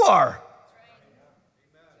 You are.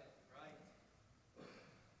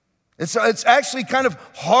 It's actually kind of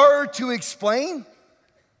hard to explain.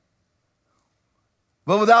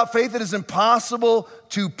 But without faith, it is impossible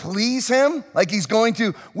to please him, like he's going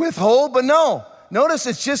to withhold. But no, notice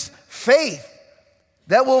it's just faith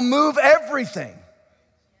that will move everything.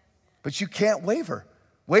 But you can't waver.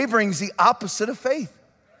 Wavering is the opposite of faith.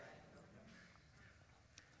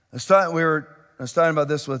 I was talking about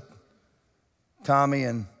this with Tommy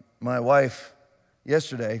and my wife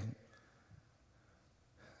yesterday.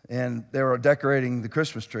 And they were decorating the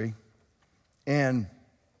Christmas tree. And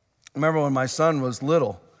I remember when my son was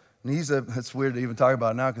little, and it's weird to even talk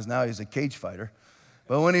about now because now he's a cage fighter.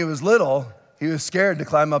 But when he was little, he was scared to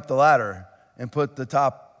climb up the ladder and put the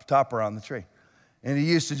topper on the tree. And he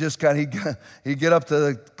used to just he'd get up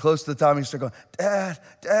to close to the top and he'd start going, Dad,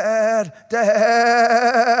 Dad,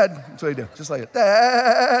 Dad. That's what he'd do, just like it.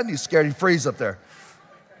 Dad. He's scared, he'd freeze up there.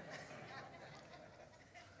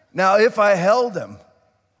 Now, if I held him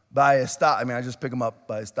by his thigh, I just pick him up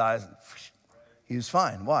by his thighs, and he was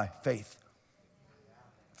fine. Why? Faith.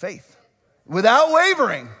 Faith. Without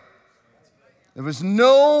wavering. There was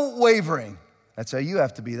no wavering. That's how you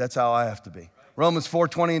have to be. That's how I have to be. Romans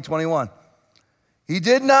 4:20 and 21. He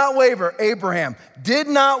did not waver, Abraham did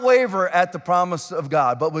not waver at the promise of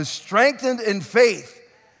God, but was strengthened in faith,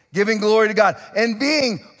 giving glory to God, and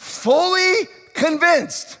being fully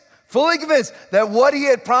convinced that what he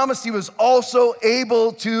had promised he was also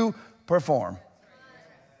able to perform.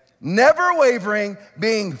 Never wavering,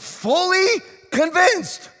 being fully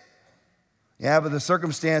convinced. Yeah, but the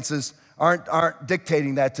circumstances aren't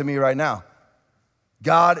dictating that to me right now.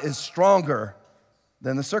 God is stronger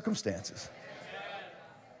than the circumstances.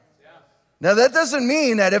 Now, that doesn't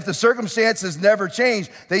mean that if the circumstances never change,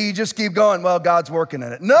 that you just keep going, well, God's working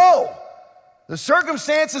in it. No, the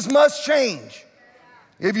circumstances must change.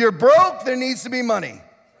 If you're broke, there needs to be money.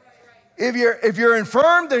 If you're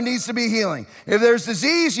infirm, there needs to be healing. If there's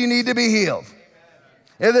disease, you need to be healed.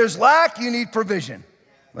 If there's lack, you need provision.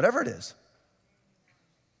 Whatever it is.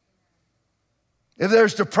 If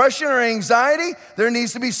there's depression or anxiety, there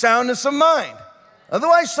needs to be soundness of mind.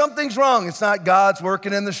 Otherwise, something's wrong. It's not God's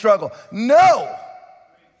working in the struggle. No.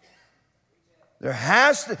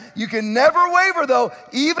 You can never waver, though,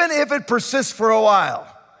 even if it persists for a while.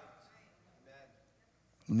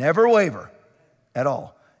 Never waver at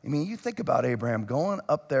all. You think about Abraham going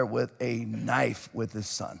up there with a knife with his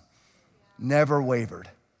son. Never wavered.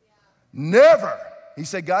 Never. He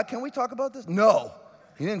said, God, can we talk about this? No.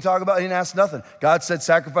 He didn't ask nothing. God said,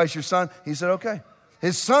 sacrifice your son. He said, okay.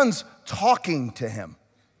 His son's talking to him.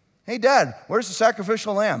 Hey, Dad, where's the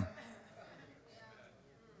sacrificial lamb?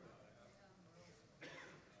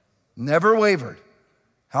 Never wavered.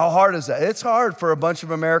 How hard is that? It's hard for a bunch of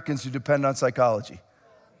Americans who depend on psychology.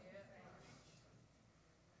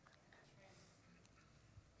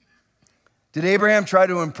 Did Abraham try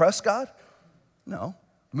to impress God? No.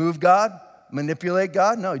 Move God? Manipulate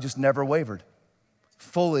God? No, he just never wavered.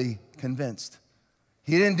 Fully convinced.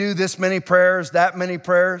 He didn't do this many prayers, that many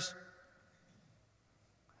prayers.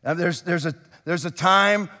 Now, there's a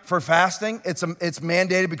time for fasting. It's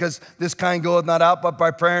mandated because this kind goeth not out but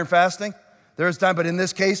by prayer and fasting. There's time, but in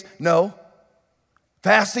this case, no.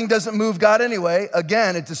 Fasting doesn't move God anyway.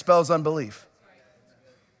 Again, it dispels unbelief.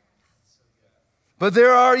 But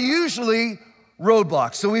there are usually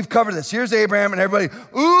roadblocks. So we've covered this. Here's Abraham, and everybody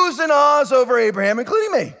oohs and ahs over Abraham,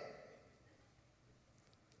 including me.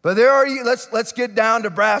 But let's get down to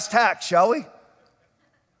brass tacks, shall we?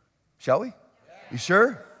 Shall we? You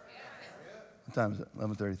sure? What time is it?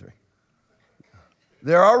 11:33.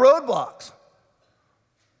 There are roadblocks.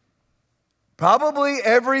 Probably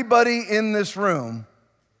everybody in this room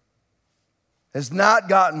has not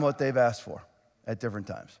gotten what they've asked for at different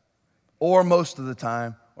times. Or most of the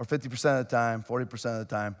time, or 50% of the time, 40% of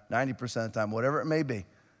the time, 90% of the time, whatever it may be.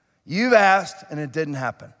 You've asked and it didn't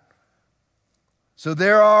happen. So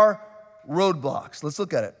there are roadblocks. Let's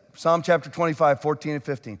look at it. Psalm chapter 25, 14 and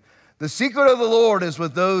 15. The secret of the Lord is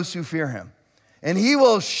with those who fear him, and he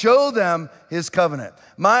will show them his covenant.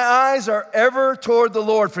 My eyes are ever toward the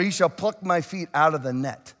Lord, for he shall pluck my feet out of the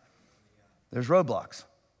net. There's roadblocks,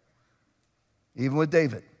 even with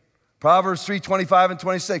David. Proverbs 3, 25 and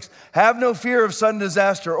 26. Have no fear of sudden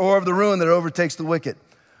disaster or of the ruin that overtakes the wicked.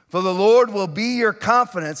 For the Lord will be your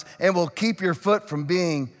confidence and will keep your foot from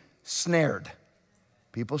being snared.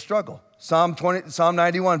 People struggle. Psalm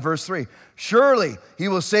 91, verse 3. Surely he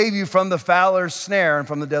will save you from the fowler's snare and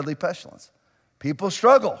from the deadly pestilence. People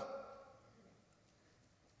struggle.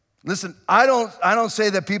 Listen, I don't say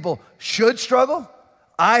that people should struggle.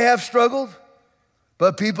 I have struggled,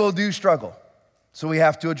 but people do struggle. So we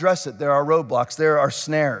have to address it. There are roadblocks. There are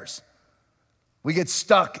snares. We get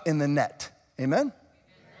stuck in the net. Amen?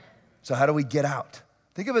 So how do we get out?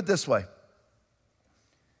 Think of it this way.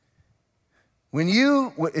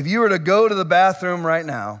 If you were to go to the bathroom right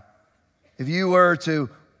now, if you were to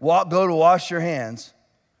go to wash your hands,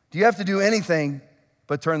 do you have to do anything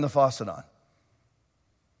but turn the faucet on?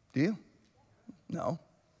 Do you? No.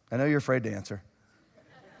 I know you're afraid to answer.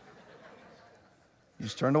 You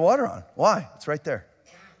just turn the water on. Why? It's right there.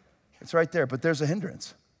 It's right there, but there's a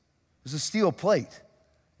hindrance. There's a steel plate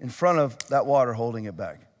in front of that water holding it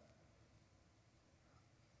back.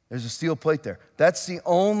 There's a steel plate there. That's the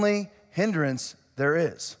only hindrance there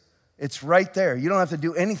is. It's right there. You don't have to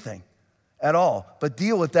do anything at all, but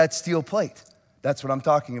deal with that steel plate. That's what I'm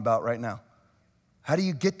talking about right now. How do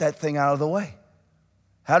you get that thing out of the way?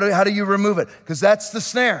 How do you remove it? Because that's the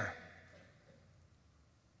snare.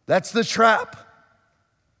 That's the trap.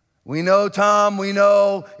 We know, Tom, we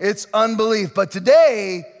know it's unbelief. But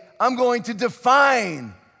today, I'm going to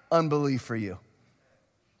define unbelief for you.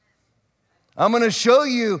 I'm going to show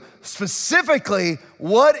you specifically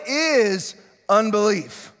what is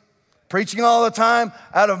unbelief. Preaching all the time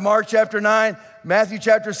out of Mark chapter 9, Matthew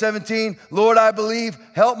chapter 17, Lord, I believe,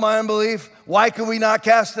 help my unbelief. Why could we not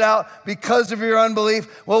cast it out? Because of your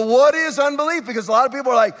unbelief. Well, what is unbelief? Because a lot of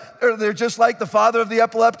people are like, they're just like the father of the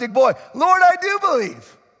epileptic boy. Lord, I do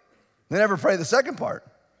believe. They never pray the second part.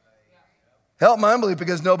 Help my unbelief,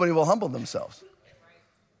 because nobody will humble themselves.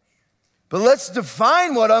 But let's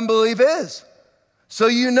define what unbelief is, so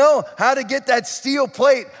you know how to get that steel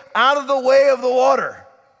plate out of the way of the water.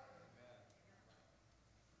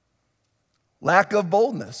 Lack of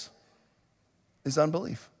boldness is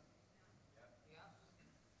unbelief.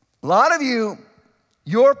 A lot of you,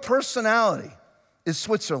 your personality is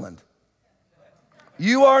Switzerland.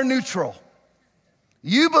 You are neutral.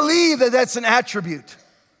 You believe that that's an attribute.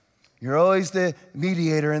 You're always the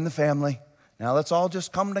mediator in the family. Now let's all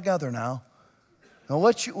just come together now.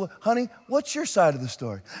 Now honey, what's your side of the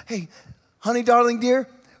story? Hey, honey, darling, dear,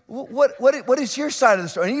 what is your side of the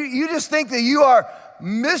story? And you just think that you are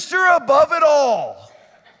Mr. Above It All,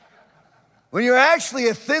 when you're actually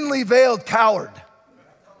a thinly veiled coward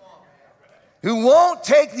who won't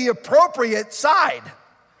take the appropriate side.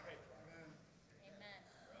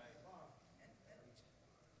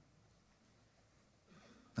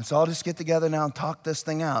 Let's all just get together now and talk this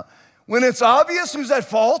thing out. When it's obvious who's at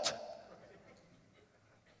fault,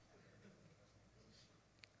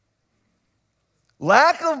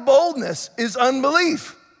 lack of boldness is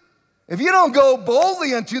unbelief. If you don't go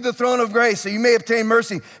boldly unto the throne of grace, so you may obtain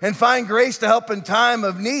mercy and find grace to help in time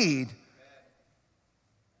of need,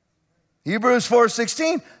 Hebrews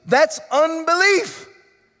 4:16, that's unbelief.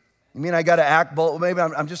 You mean I got to act bold? Maybe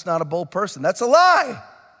I'm just not a bold person. That's a lie.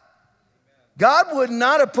 God would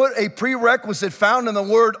not have put a prerequisite found in the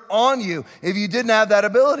word on you if you didn't have that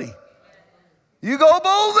ability. You go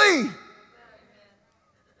boldly.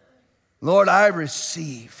 Lord, I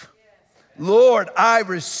receive. Lord, I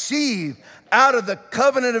receive out of the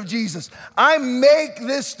covenant of Jesus. I make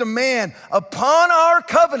this demand upon our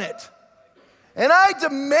covenant, and I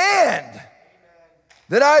demand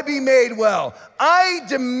that I be made well. I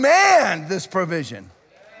demand this provision.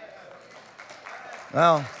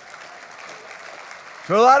 Well,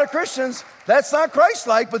 for a lot of Christians, that's not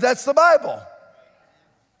Christ-like, but that's the Bible.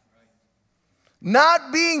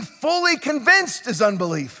 Not being fully convinced is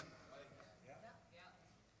unbelief.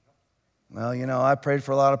 Well, I prayed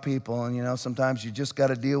for a lot of people, and, sometimes you just got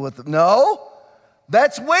to deal with it. No,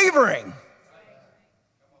 that's wavering.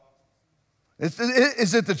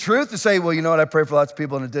 Is it the truth to say, well, you know what, I prayed for lots of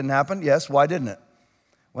people and it didn't happen? Yes, why didn't it?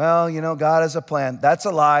 Well, God has a plan. That's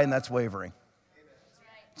a lie, and that's wavering.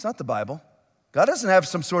 It's not the Bible. God doesn't have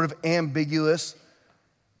some sort of ambiguous,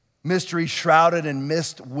 mystery shrouded in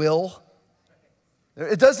mist will.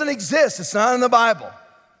 It doesn't exist. It's not in the Bible.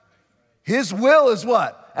 His will is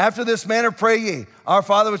what? After this manner pray ye, our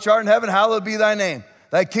Father which art in heaven, hallowed be thy name.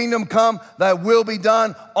 Thy kingdom come, thy will be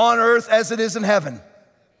done on earth as it is in heaven.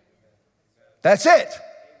 That's it.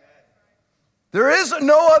 There is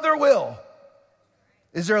no other will.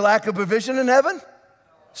 Is there a lack of provision in heaven?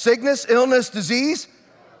 Sickness, illness, disease,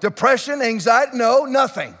 depression, anxiety? No,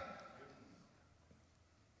 nothing.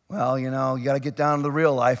 Well, you got to get down to the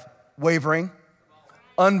real life. Wavering,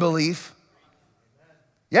 unbelief.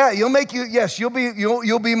 Yeah, you'll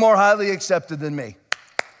be more highly accepted than me.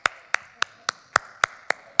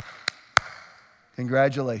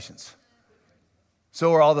 Congratulations.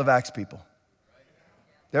 So are all the vax people.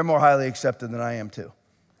 They're more highly accepted than I am too.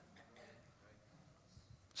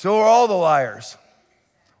 So are all the liars.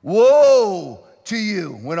 Woe to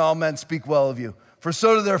you when all men speak well of you, for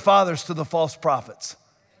so do their fathers to the false prophets.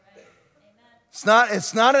 It's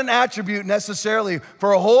not an attribute necessarily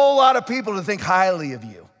for a whole lot of people to think highly of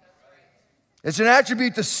you. It's an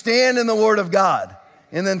attribute to stand in the Word of God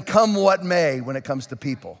and then come what may when it comes to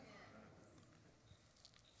people.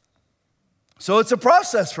 So it's a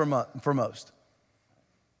process for most.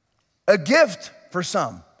 A gift for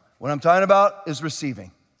some. What I'm talking about is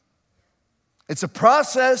receiving. It's a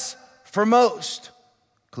process for most,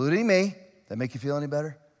 including me. Does that make you feel any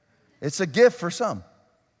better? It's a gift for some.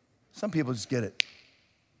 Some people just get it.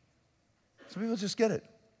 Some people just get it.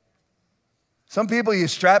 Some people, you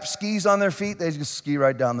strap skis on their feet, they just ski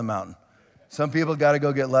right down the mountain. Some people got to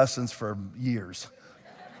go get lessons for years.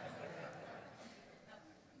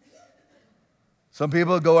 Some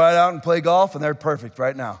people go right out and play golf and they're perfect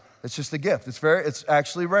right now. It's just a gift. It's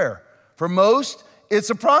actually rare. For most, it's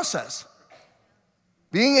a process.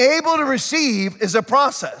 Being able to receive is a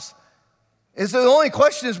process. The only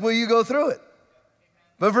question is, will you go through it?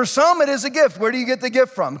 But for some, it is a gift. Where do you get the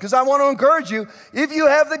gift from? Because I want to encourage you, if you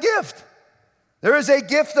have the gift, there is a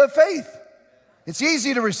gift of faith. It's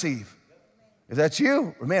easy to receive. If that's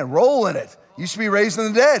you, man, roll in it. You should be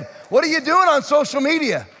raising the dead. What are you doing on social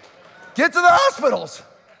media? Get to the hospitals.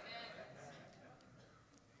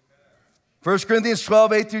 1 Corinthians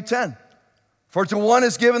 12, 8 through 10. For to one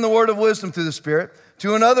is given the word of wisdom through the Spirit,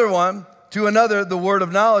 to another the word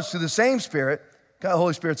of knowledge through the same Spirit. God, the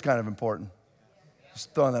Holy Spirit's kind of important.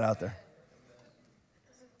 Just throwing that out there.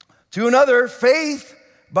 To another, faith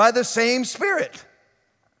by the same Spirit.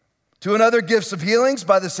 To another, gifts of healings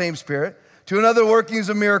by the same Spirit. To another, workings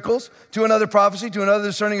of miracles. To another, prophecy. To another,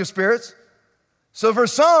 discerning of spirits. So for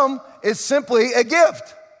some, it's simply a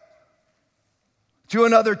gift. To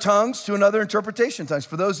another, tongues. To another, interpretation tongues.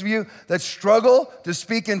 For those of you that struggle to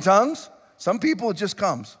speak in tongues, some people it just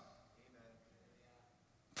comes.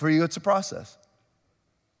 For you, it's a process.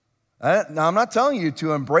 Now, I'm not telling you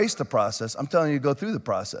to embrace the process. I'm telling you to go through the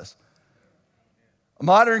process.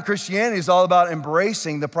 Modern Christianity is all about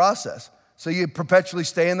embracing the process. So you perpetually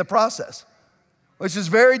stay in the process, which is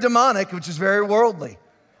very demonic, which is very worldly.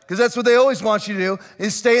 Because that's what they always want you to do,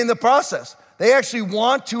 is stay in the process. They actually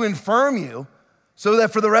want to infirm you so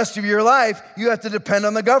that for the rest of your life, you have to depend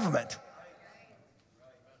on the government.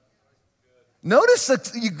 Notice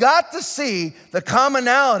that you got to see the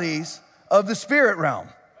commonalities of the spirit realm.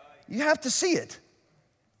 You have to see it.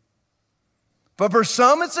 But for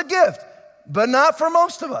some, it's a gift, but not for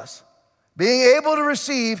most of us. Being able to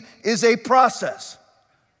receive is a process.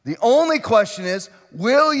 The only question is,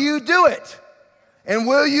 will you do it? And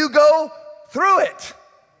will you go through it?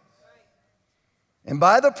 And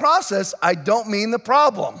by the process, I don't mean the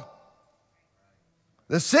problem.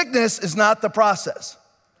 The sickness is not the process.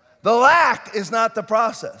 The lack is not the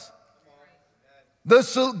process.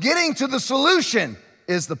 Getting to the solution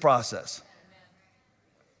is the process.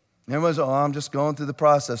 And everyone's, I'm just going through the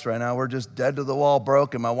process right now. We're just dead to the wall,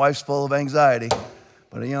 broke, and my wife's full of anxiety.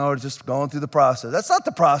 But, we're just going through the process. That's not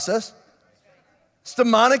the process. It's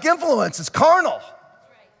demonic influence. It's carnal.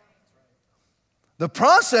 The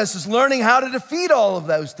process is learning how to defeat all of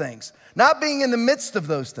those things, not being in the midst of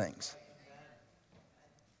those things.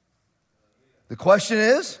 The question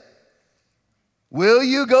is, will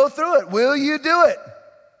you go through it? Will you do it?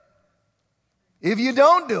 If you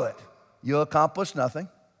don't do it, you'll accomplish nothing.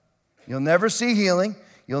 You'll never see healing.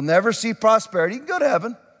 You'll never see prosperity. You can go to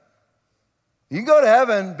heaven. You can go to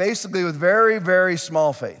heaven basically with very, very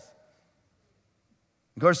small faith.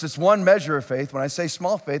 Of course, it's one measure of faith. When I say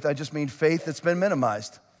small faith, I just mean faith that's been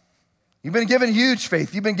minimized. You've been given huge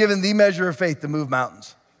faith. You've been given the measure of faith to move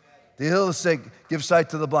mountains, to heal the sick, give sight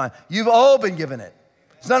to the blind. You've all been given it.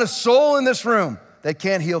 There's not a soul in this room that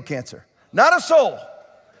can't heal cancer. Not a soul.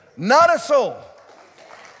 Not a soul.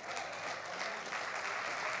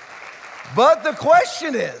 But the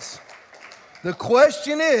question is,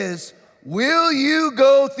 will you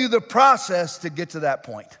go through the process to get to that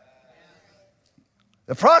point?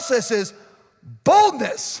 The process is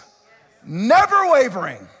boldness, never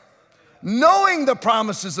wavering, knowing the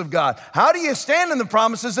promises of God. How do you stand in the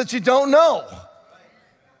promises that you don't know?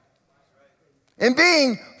 And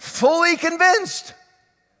being fully convinced.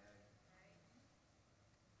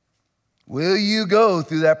 Will you go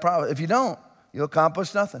through that process? If you don't, you'll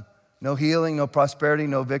accomplish nothing. No healing, no prosperity,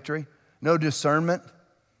 no victory, no discernment.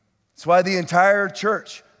 That's why the entire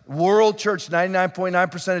church, world church,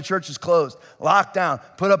 99.9% of churches closed, locked down,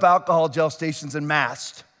 put up alcohol gel stations and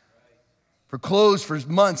masked. Closed for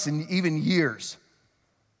months and even years.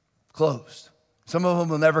 Closed. Some of them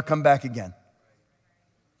will never come back again.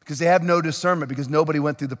 Because they have no discernment, because nobody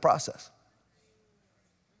went through the process.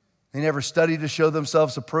 They never studied to show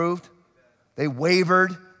themselves approved. They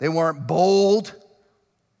wavered. They weren't bold.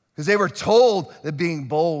 Because they were told that being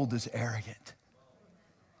bold is arrogant.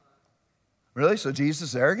 Really? So Jesus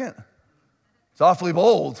is arrogant? He's awfully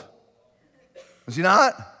bold. Was he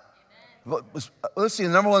not? Let's see,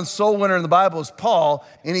 the number one soul winner in the Bible is Paul,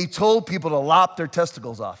 and he told people to lop their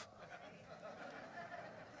testicles off.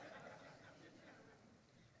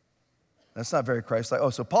 That's not very Christ-like.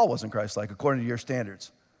 Oh, so Paul wasn't Christ-like according to your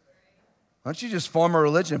standards. Why don't you just form a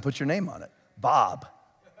religion and put your name on it? Bob.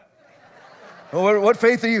 Well, what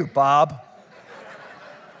faith are you? Bob.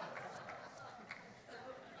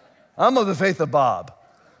 I'm of the faith of Bob.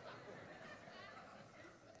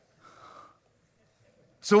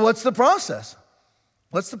 So what's the process?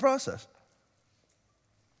 What's the process?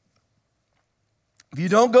 If you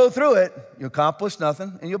don't go through it, you'll accomplish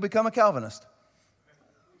nothing and you'll become a Calvinist.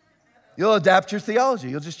 You'll adapt your theology.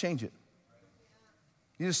 You'll just change it.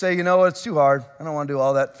 You just say, you know what, it's too hard. I don't want to do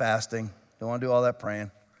all that fasting. Don't want to do all that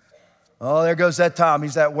praying. Oh, there goes that Tom.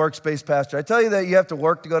 He's that works-based pastor. I tell you that you have to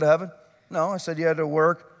work to go to heaven? No, I said you had to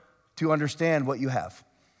work to understand what you have.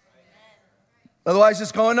 Otherwise,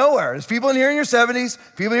 it's going nowhere. There's people in here in your 70s,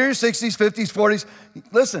 people in here in your 60s, 50s, 40s.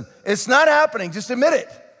 Listen, it's not happening. Just admit it.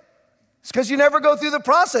 It's because you never go through the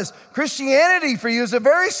process. Christianity for you is a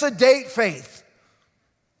very sedate faith.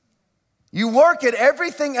 You work at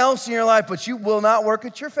everything else in your life, but you will not work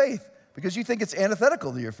at your faith because you think it's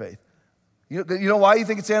antithetical to your faith. You know why you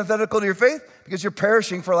think it's antithetical to your faith? Because you're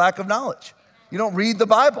perishing for lack of knowledge. You don't read the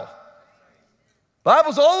Bible. The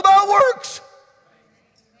Bible's all about works.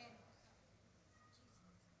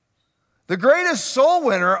 The greatest soul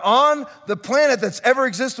winner on the planet that's ever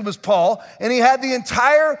existed was Paul, and he had the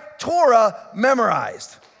entire Torah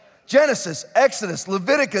memorized. Genesis, Exodus,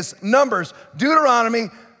 Leviticus, Numbers, Deuteronomy,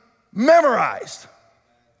 memorized.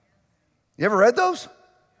 You ever read those?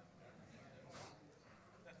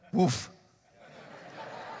 Woof.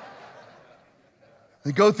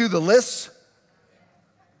 They go through the lists.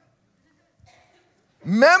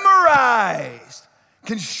 Memorized.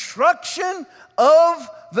 Construction of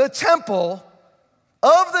the temple,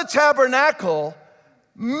 of the tabernacle,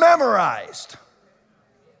 memorized.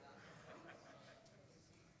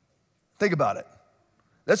 Think about it.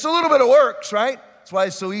 That's a little bit of works, right? That's why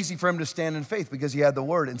it's so easy for him to stand in faith, because he had the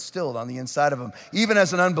word instilled on the inside of him, even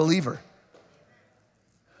as an unbeliever.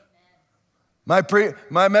 My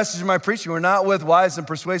message and my preaching were not with wise and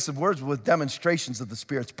persuasive words, but with demonstrations of the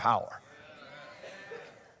Spirit's power.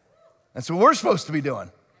 That's what we're supposed to be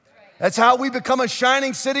doing. That's how we become a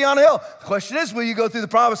shining city on a hill. The question is, will you go through the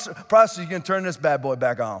process? You can turn this bad boy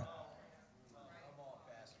back on.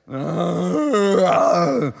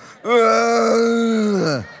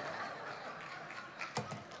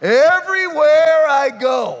 Everywhere I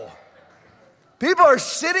go, people are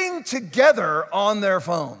sitting together on their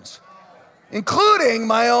phones, including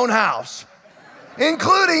my own house,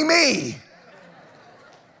 including me.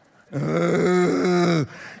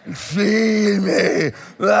 Feed me,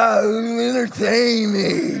 entertain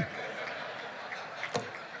me.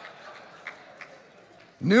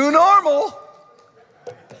 New normal.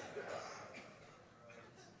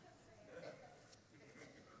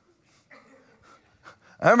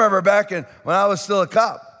 I remember when I was still a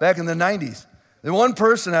cop, back in the 90s, the one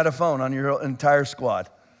person had a phone on your entire squad.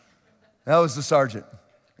 That was the sergeant.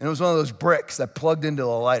 And it was one of those bricks that plugged into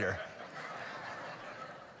a lighter.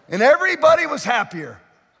 And everybody was happier.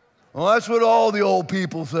 Well, that's what all the old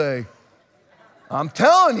people say. I'm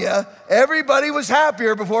telling you, everybody was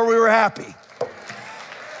happier before we were happy.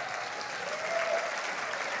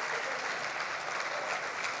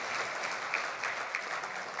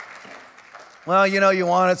 Well, you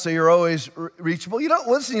want it, so you're always reachable.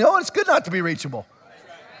 Listen, it's good not to be reachable.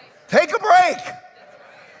 Take a break.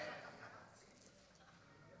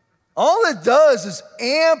 All it does is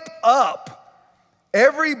amp up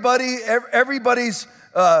everybody's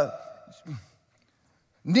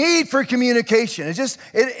Need for communication.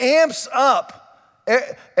 It amps up.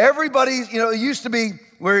 Everybody's, it used to be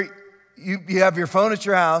where you have your phone at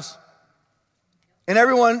your house, and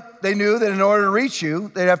everyone, they knew that in order to reach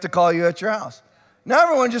you, they'd have to call you at your house. Now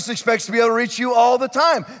everyone just expects to be able to reach you all the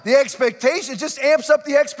time. The expectation, it just amps up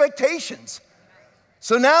the expectations.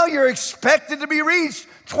 So now you're expected to be reached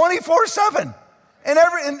 24/7.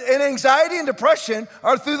 And anxiety and depression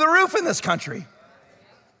are through the roof in this country.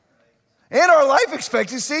 And our life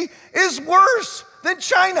expectancy is worse than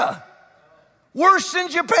China, worse than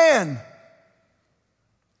Japan.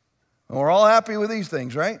 And we're all happy with these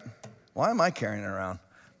things, right? Why am I carrying it around?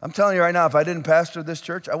 I'm telling you right now, if I didn't pastor this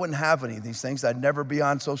church, I wouldn't have any of these things. I'd never be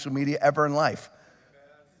on social media ever in life.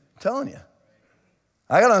 I'm telling you.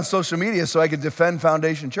 I got on social media so I could defend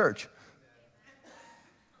Foundation Church.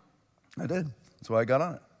 I did. That's why I got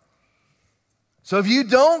on it. So if you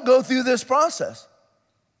don't go through this process,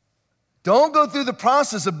 don't go through the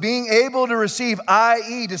process of being able to receive,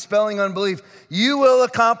 i.e. dispelling unbelief, you will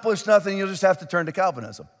accomplish nothing. You'll just have to turn to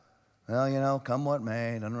Calvinism. Well, come what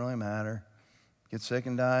may, doesn't really matter. Get sick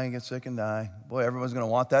and die, get sick and die. Boy, everyone's going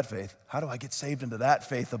to want that faith. How do I get saved into that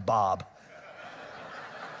faith of Bob?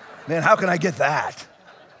 Man, how can I get that?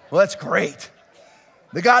 Well, that's great.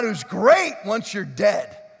 The God who's great once you're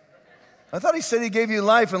dead. I thought he said he gave you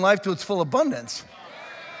life and life to its full abundance.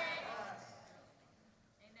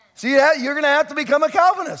 See, you're going to have to become a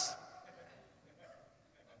Calvinist.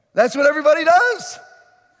 That's what everybody does.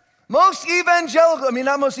 Most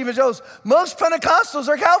Pentecostals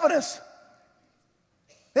are Calvinists.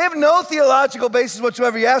 They have no theological basis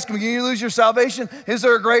whatsoever. You ask them, can you lose your salvation? Is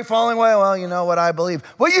there a great falling away? Well, you know what I believe.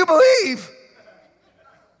 What you believe?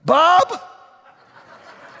 Bob?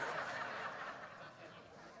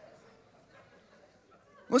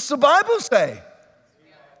 What's the Bible say?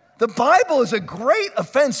 The Bible is a great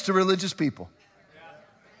offense to religious people.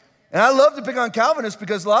 And I love to pick on Calvinists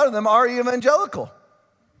because a lot of them are evangelical.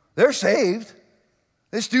 They're saved.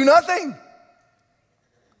 They just do nothing.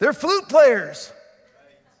 They're flute players.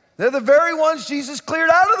 They're the very ones Jesus cleared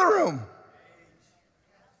out of the room.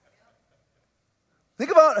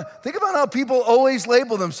 Think about how people always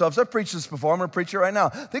label themselves. I've preached this before. I'm going to preach it right now.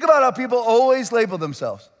 Think about how people always label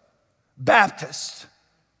themselves. Baptist.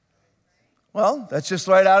 Well, that's just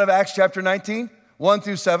right out of Acts chapter 19, 1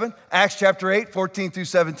 through 7. Acts chapter 8, 14 through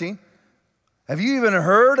 17. Have you even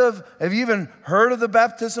heard of the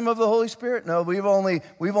baptism of the Holy Spirit? No, we've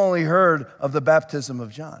only heard of the baptism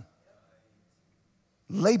of John.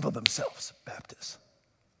 Label themselves Baptists.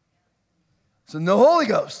 So no Holy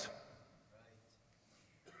Ghost.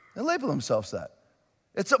 They label themselves that.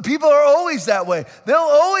 People are always that way. They'll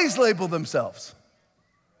always label themselves.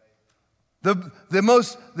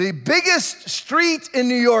 The biggest street in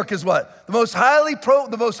New York is what? The most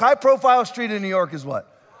high profile street in New York is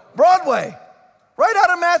what? Broadway. Right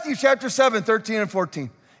out of Matthew chapter 7, 13 and 14.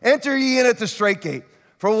 Enter ye in at the straight gate.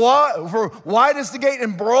 For wide is the gate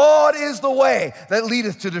and broad is the way that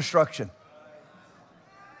leadeth to destruction.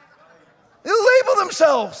 They label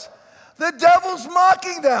themselves. The devil's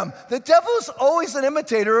mocking them. The devil's always an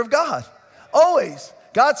imitator of God. Always.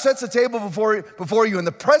 God sets a table before you in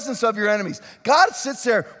the presence of your enemies. God sits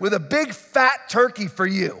there with a big fat turkey for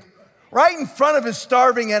you, right in front of his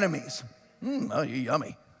starving enemies. Oh, you're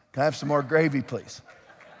yummy. Can I have some more gravy, please?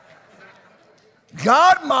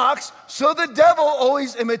 God mocks, so the devil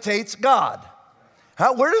always imitates God.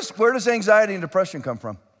 Where does anxiety and depression come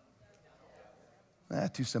from?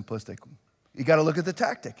 Too simplistic. You got to look at the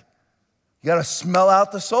tactic. You got to smell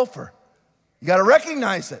out the sulfur. You got to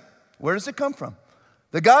recognize it. Where does it come from?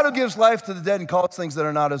 The God who gives life to the dead and calls things that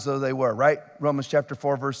are not as though they were, right? Romans chapter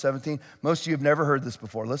 4, verse 17. Most of you have never heard this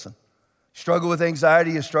before. Listen. Struggle with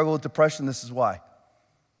anxiety, you struggle with depression. This is why.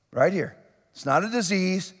 Right here. It's not a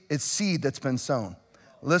disease. It's seed that's been sown.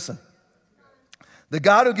 Listen. The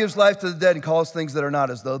God who gives life to the dead and calls things that are not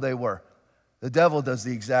as though they were. The devil does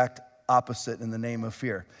the exact opposite in the name of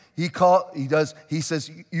fear. He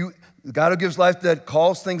says, the God who gives life to the dead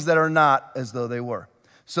calls things that are not as though they were.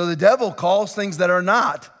 So the devil calls things that are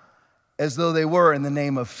not as though they were in the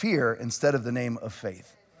name of fear instead of the name of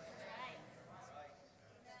faith.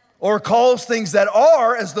 Or calls things that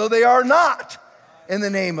are as though they are not in the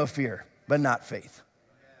name of fear, but not faith.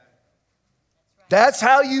 That's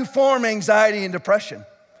how you form anxiety and depression,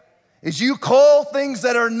 is you call things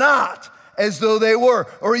that are not as though they were,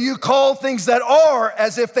 or you call things that are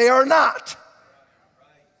as if they are not.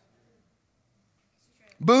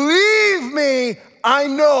 Believe me, I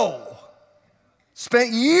know.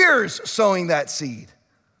 Spent years sowing that seed.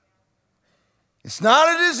 It's not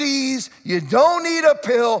a disease. You don't need a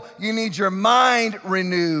pill. You need your mind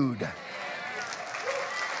renewed.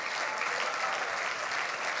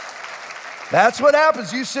 That's what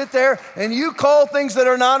happens. You sit there and you call things that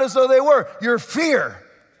are not as though they were. Your fear.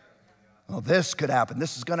 Oh, this could happen.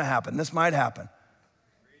 This is going to happen. This might happen.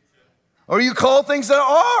 Or you call things that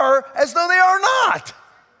are as though they are not.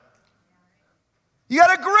 You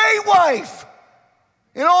got a great wife,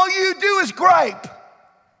 and all you do is gripe.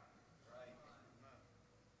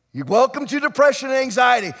 You're welcome to depression and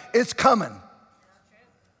anxiety. It's coming.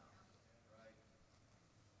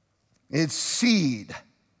 It's seed.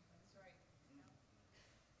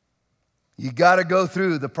 You got to go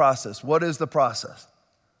through the process. What is the process?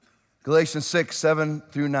 Galatians 6, 7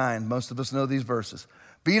 through 9. Most of us know these verses.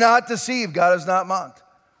 Be not deceived, God is not mocked.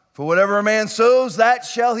 For whatever a man sows, that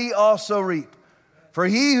shall he also reap. For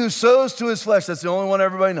he who sows to his flesh, that's the only one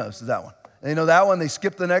everybody knows, is that one. They know that one, they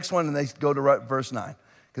skip the next one, and they go to verse 9.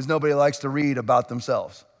 Because nobody likes to read about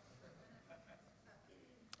themselves.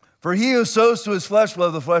 For he who sows to his flesh will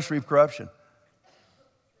of the flesh reap corruption.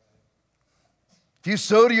 If you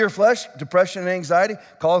sow to your flesh depression and anxiety,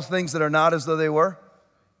 call things that are not as though they were,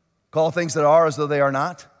 call things that are as though they are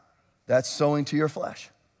not, that's sowing to your flesh.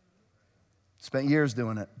 Spent years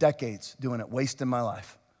doing it, decades doing it, wasting my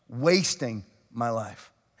life. Wasting my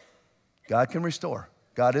life. God can restore.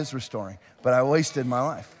 God is restoring. But I wasted my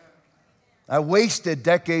life. I wasted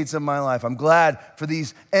decades of my life. I'm glad for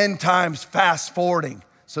these end times fast forwarding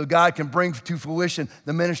so God can bring to fruition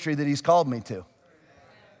the ministry that he's called me to.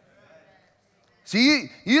 See,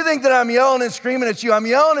 you think that I'm yelling and screaming at you. I'm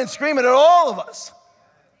yelling and screaming at all of us.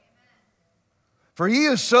 For he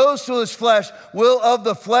who sows to his flesh will of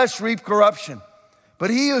the flesh reap corruption. But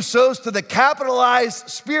he who sows to the capitalized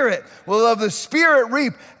Spirit will of the Spirit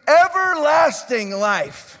reap everlasting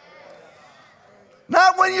life.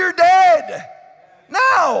 Not when you're dead.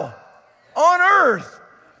 Now, on earth,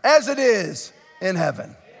 as it is in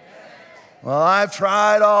heaven. Well, I've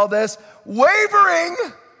tried all this. Wavering.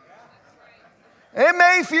 It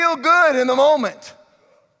may feel good in the moment.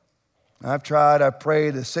 I've tried, I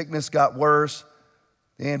prayed, the sickness got worse.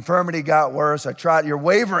 The infirmity got worse. I tried, you're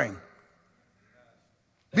wavering.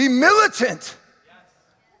 Be militant.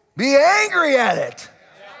 Be angry at it.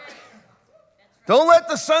 Don't let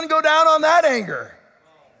the sun go down on that anger.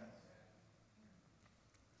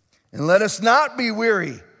 And let us not be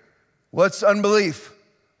weary. What's unbelief?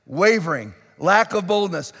 Wavering, lack of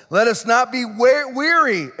boldness. Let us not be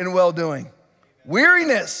weary in well-doing.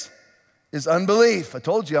 Weariness is unbelief. I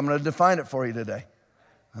told you I'm going to define it for you today.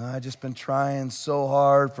 I've just been trying so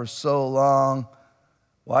hard for so long.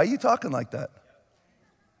 Why are you talking like that?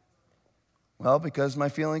 Well, because my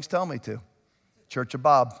feelings tell me to. Church of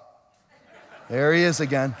Bob. There he is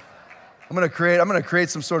again. I'm going to create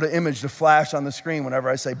some sort of image to flash on the screen whenever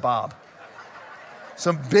I say Bob.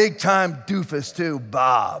 Some big time doofus too,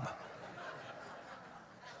 Bob.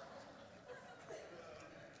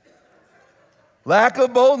 Lack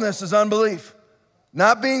of boldness is unbelief.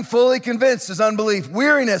 Not being fully convinced is unbelief.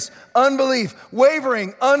 Weariness, unbelief.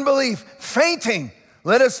 Wavering, unbelief. Fainting.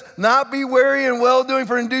 Let us not be weary in well-doing,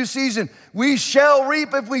 for in due season we shall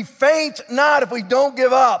reap if we faint not, if we don't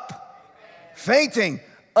give up. Fainting,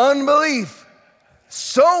 unbelief.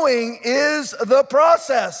 Sowing is the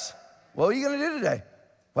process. What are you going to do today?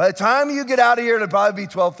 By the time you get out of here, it'll probably be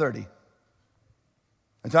 12:30. By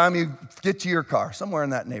the time you get to your car, somewhere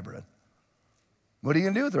in that neighborhood. What are you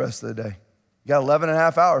going to do with the rest of the day? You got 11 and a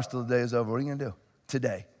half hours till the day is over. What are you going to do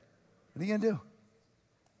today? What are you going to do?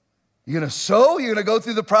 You going to sow? You going to go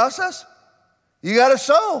through the process? You got to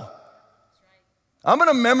sow. I'm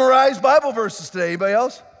going to memorize Bible verses today. Anybody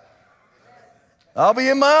else? I'll be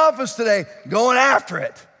in my office today going after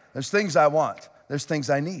it. There's things I want. There's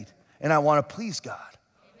things I need. And I want to please God.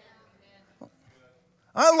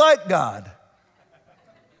 I like God.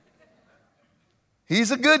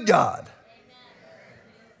 He's a good God.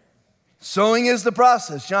 Sowing is the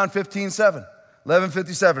process. John 15:7,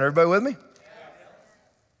 11:57. Everybody with me?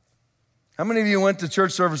 How many of you went to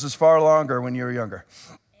church services far longer when you were younger?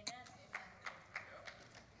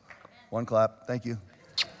 One clap. Thank you.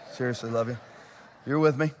 Seriously, love you. You're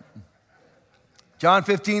with me? John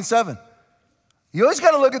 15:7. You always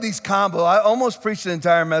got to look at these combo. I almost preached an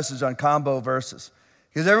entire message on combo verses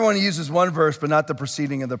because everyone uses one verse but not the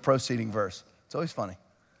preceding and the proceeding verse. It's always funny.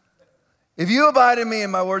 If you abide in me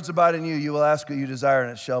and my words abide in you, you will ask what you desire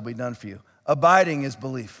and it shall be done for you. Abiding is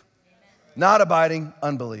belief. Not abiding,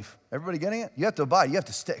 unbelief. Everybody getting it? You have to abide. You have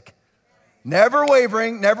to stick. Never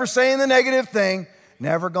wavering, never saying the negative thing,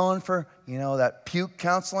 never going for, that puke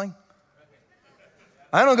counseling.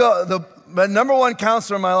 I don't go, the number one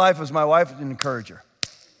counselor in my life was my wife and encourager.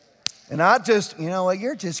 And not just,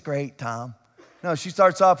 you're just great, Tom. No, she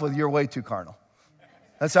starts off with, you're way too carnal.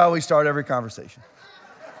 That's how we start every conversation.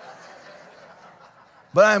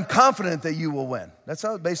 but I'm confident that you will win. That's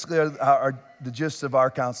how basically the gist of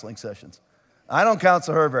our counseling sessions. I don't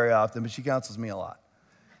counsel her very often, but she counsels me a lot.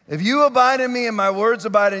 If you abide in me and my words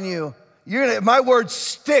abide in you, my words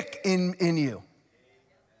stick in you.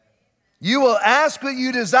 You will ask what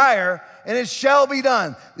you desire, and it shall be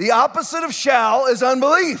done. The opposite of shall is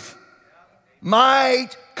unbelief. Might,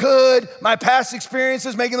 could, my past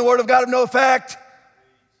experiences making the word of God of no effect.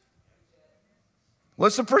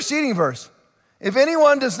 What's the preceding verse? If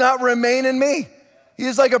anyone does not remain in me, he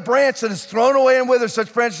is like a branch that is thrown away and withers.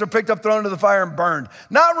 Such branches are picked up, thrown into the fire, and burned.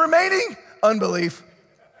 Not remaining, unbelief.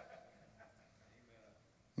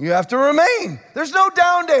 You have to remain. There's no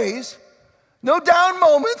down days, no down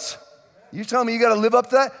moments. You tell me you got to live up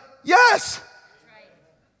to that? Yes.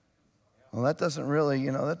 Well, that doesn't really,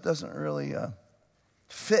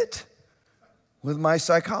 fit with my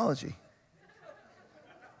psychology.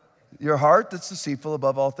 Your heart that's deceitful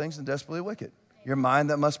above all things and desperately wicked. Your mind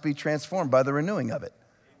that must be transformed by the renewing of it.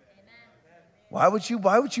 Why would you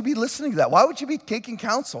be listening to that? Why would you be taking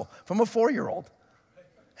counsel from a 4-year-old?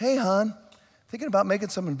 Hey, hon, thinking about making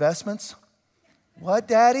some investments? What,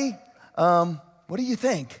 Daddy? What do you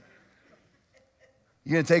think?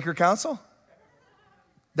 You gonna take her counsel?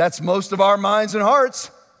 That's most of our minds and hearts.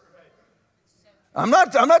 I'm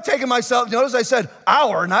not taking myself, notice I said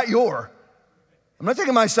our, not your. I'm not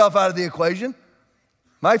taking myself out of the equation.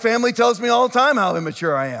 My family tells me all the time how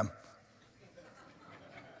immature I am.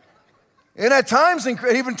 And at times,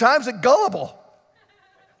 even times gullible.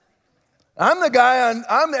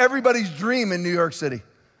 I'm everybody's dream in New York City.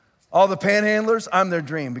 All the panhandlers, I'm their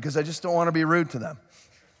dream because I just don't want to be rude to them.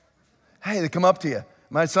 Hey, they come up to you.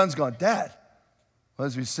 My son's going, Dad,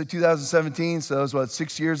 what was it, 2017, so that was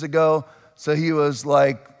 6 years ago. So he was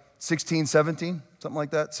like 16, 17, something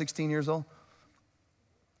like that, 16 years old.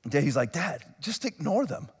 He's like, Dad, just ignore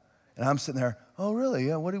them. And I'm sitting there, oh, really?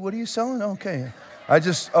 Yeah, what are you selling? Okay. I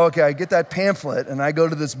get that pamphlet and I go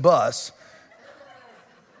to this bus.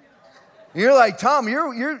 You're like, Tom,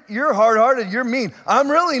 you're hard-hearted, you're mean. I'm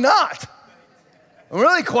really not. I'm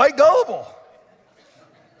really quite gullible.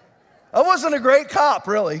 I wasn't a great cop,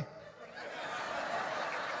 really.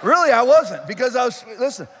 Really, I wasn't, because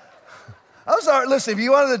listen, if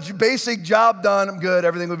you wanted the basic job done, I'm good,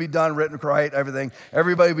 everything would be done, written right, everything,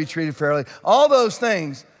 everybody would be treated fairly, all those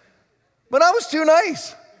things. But I was too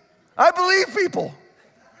nice. I believe people.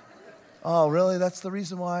 Oh, really? That's the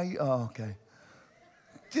reason why? Oh, okay.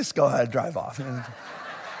 Just go ahead, drive off.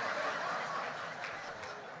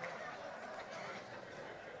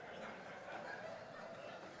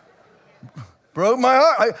 Broke my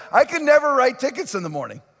heart. I could never write tickets in the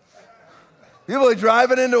morning. People are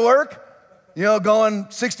driving into work, going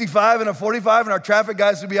 65 and a 45, and our traffic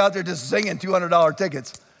guys would be out there just singing $200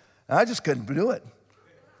 tickets. And I just couldn't do it.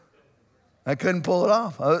 I couldn't pull it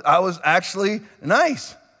off. I was actually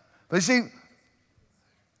nice. But you see,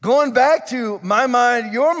 going back to my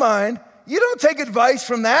mind, your mind, you don't take advice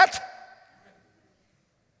from that.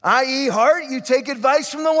 I.e. heart, you take advice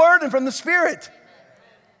from the Word and from the Spirit.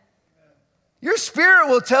 Your spirit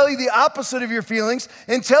will tell you the opposite of your feelings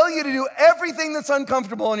and tell you to do everything that's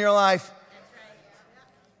uncomfortable in your life.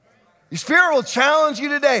 Your spirit will challenge you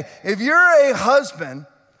today. If you're a husband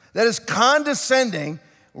that is condescending,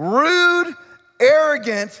 rude,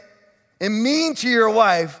 arrogant, and mean to your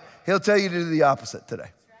wife, he'll tell you to do the opposite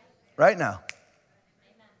today, right now.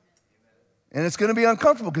 And it's going to be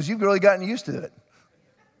uncomfortable because you've really gotten used to it.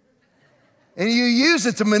 And you use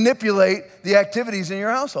it to manipulate the activities in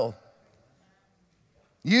your household.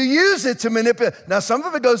 You use it to manipulate. Now, some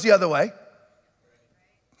of it goes the other way.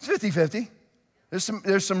 It's 50-50.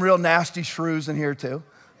 There's some real nasty shrews in here, too.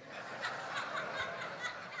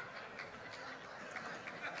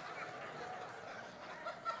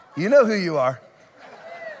 You know who you are.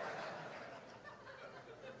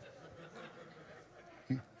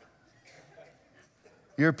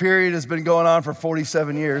 Your period has been going on for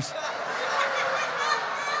 47 years.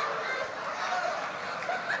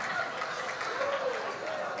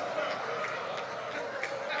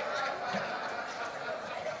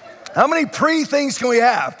 How many pre-things can we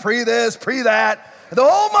have? Pre-this, pre-that. The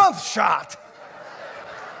whole month shot.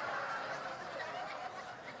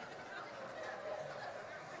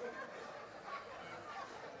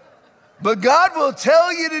 But God will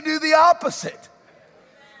tell you to do the opposite.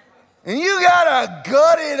 And you gotta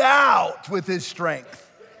gut it out with His strength.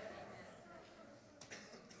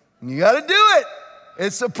 And you gotta do it.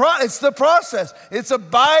 It's the process. It's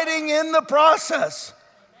abiding in the process.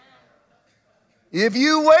 If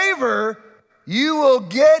you waver, you will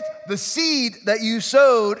get the seed that you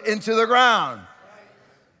sowed into the ground.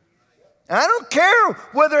 And I don't care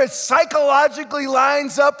whether it psychologically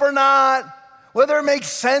lines up or not, whether it makes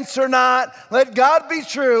sense or not. Let God be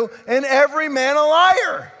true and every man a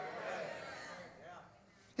liar.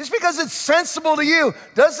 Just because it's sensible to you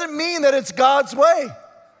doesn't mean that it's God's way.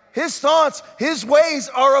 His thoughts, his ways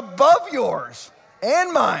are above yours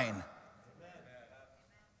and mine.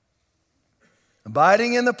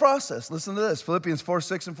 Abiding in the process. Listen to this, Philippians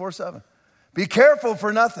 4:6 and 4:7. Be careful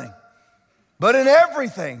for nothing, but in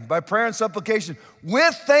everything, by prayer and supplication,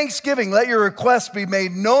 with thanksgiving, let your requests be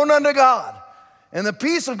made known unto God. And the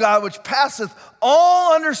peace of God, which passeth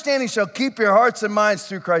all understanding, shall keep your hearts and minds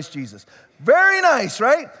through Christ Jesus. Very nice,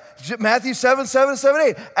 right? Matthew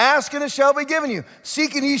 7:7-8. Ask and it shall be given you.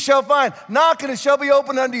 Seek and ye shall find. Knock and it shall be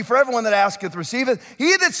opened unto you. For everyone that asketh receiveth.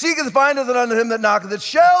 He that seeketh findeth, and unto him that knocketh it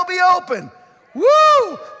shall be opened.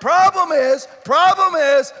 Woo! Problem is, woo!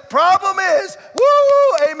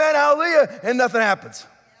 Amen, hallelujah, and nothing happens.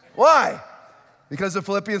 Why? Because of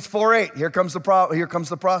Philippians 4:8. Here comes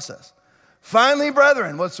the process. Finally,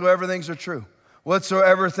 brethren, whatsoever things are true,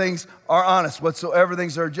 whatsoever things are honest, whatsoever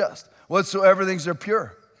things are just, whatsoever things are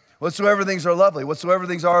pure, whatsoever things are lovely, whatsoever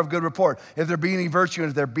things are of good report, if there be any virtue and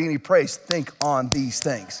if there be any praise, think on these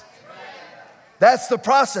things. That's the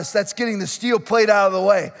process. That's getting the steel plate out of the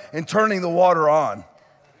way and turning the water on.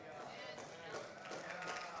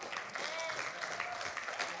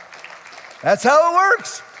 That's how it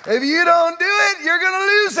works. If you don't do it, you're going to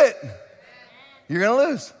lose it. You're going to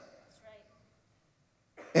lose.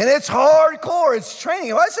 And it's hardcore. It's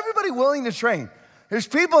training. Why is everybody willing to train? There's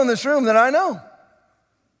people in this room that I know.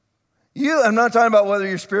 I'm not talking about whether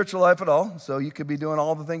your spiritual life at all, so you could be doing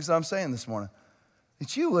all the things that I'm saying this morning.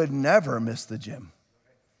 That you would never miss the gym.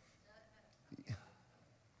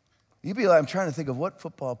 You'd be like, I'm trying to think of what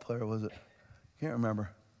football player was it? Can't remember.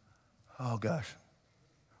 Oh gosh.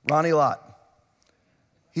 Ronnie Lott.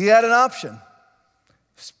 He had an option.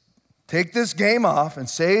 Take this game off and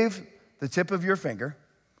save the tip of your finger,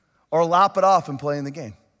 or lop it off and play in the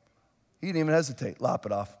game. He didn't even hesitate. Lop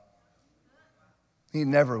it off. He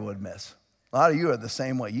never would miss. A lot of you are the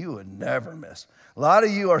same way. You would never miss. A lot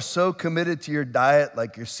of you are so committed to your diet,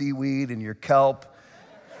 like your seaweed and your kelp.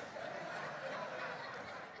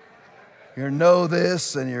 Your know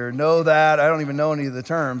this and your know that. I don't even know any of the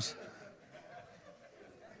terms.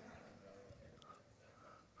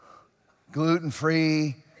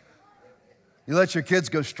 Gluten-free. You let your kids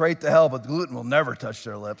go straight to hell, but gluten will never touch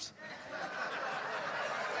their lips.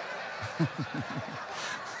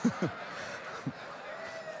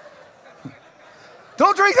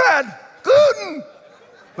 Don't drink that. Gluten.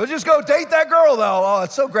 But just go date that girl, though. Oh,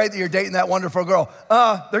 it's so great that you're dating that wonderful girl.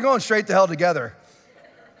 They're going straight to hell together.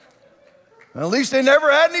 And at least they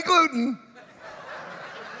never had any gluten.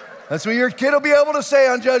 That's what your kid will be able to say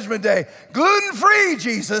on Judgment Day. Gluten-free,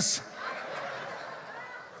 Jesus.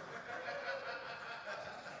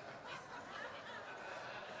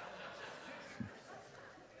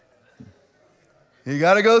 You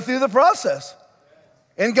got to go through the process.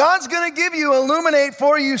 And God's going to give you, illuminate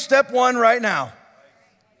for you step one right now.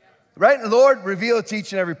 Right? Lord, reveal it to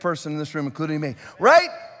each and every person in this room, including me. Right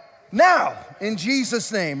now, in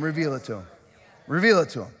Jesus' name, reveal it to him. Reveal it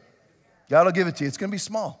to him. God will give it to you. It's going to be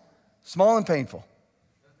small. Small and painful.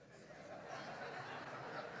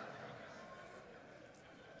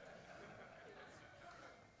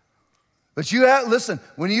 But you have, listen,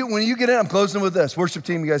 when you get in, I'm closing with this. Worship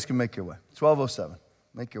team, you guys can make your way. 12:07,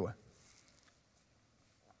 make your way.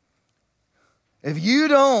 If you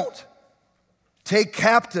don't take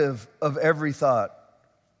captive of every thought,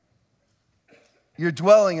 you're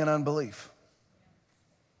dwelling in unbelief.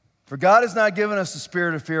 For God has not given us a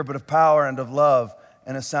spirit of fear, but of power and of love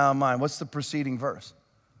and a sound mind. What's the preceding verse?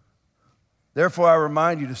 Therefore, I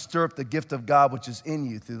remind you to stir up the gift of God which is in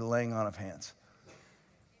you through the laying on of hands.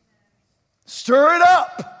 Stir it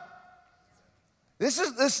up.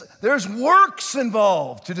 There's works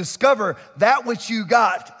involved to discover that which you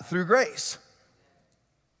got through grace.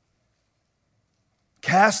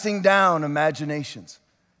 Casting down imaginations.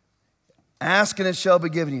 Ask and it shall be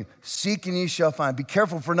given you. Seek and ye shall find. Be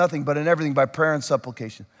careful for nothing, but in everything by prayer and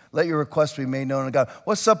supplication. Let your requests be made known to God.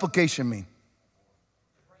 What's supplication mean?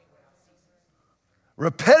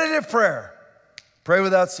 Repetitive prayer. Pray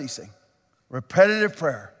without ceasing. Repetitive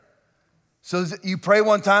prayer. So you pray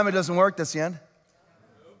one time, it doesn't work, that's the end?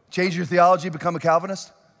 Change your theology, become a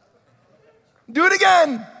Calvinist? Do it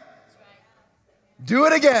again. Do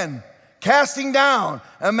it again. Casting down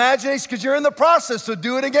imagination, because you're in the process, so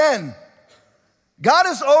do it again. God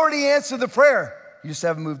has already answered the prayer. You just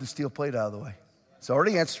haven't moved the steel plate out of the way. It's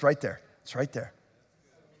already answered right there. It's right there.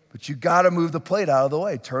 But you got to move the plate out of the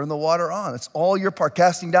way. Turn the water on. It's all your part.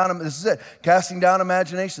 This is it. Casting down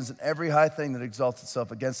imaginations and every high thing that exalts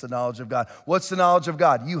itself against the knowledge of God. What's the knowledge of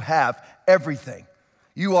God? You have everything.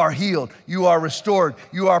 You are healed. You are restored.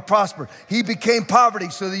 You are prospered. He became poverty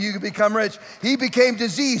so that you could become rich. He became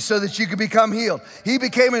diseased so that you could become healed. He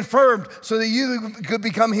became infirmed so that you could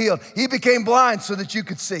become healed. He became blind so that you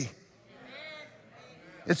could see.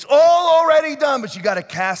 It's all already done, but you got to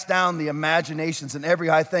cast down the imaginations and every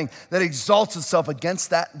high thing that exalts itself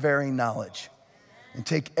against that very knowledge and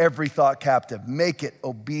take every thought captive. Make it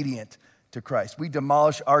obedient to Christ. We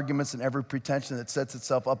demolish arguments and every pretension that sets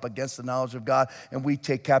itself up against the knowledge of God, and we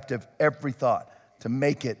take captive every thought to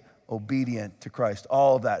make it obedient to Christ.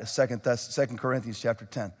 All of that is 2 Corinthians chapter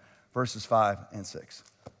 10, verses 5 and 6.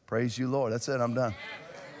 Praise you, Lord. That's it. I'm done.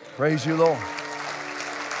 Praise you, Lord.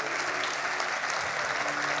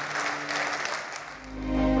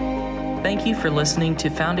 Thank you for listening to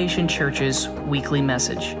Foundation Church's weekly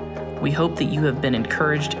message. We hope that you have been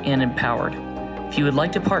encouraged and empowered. If you would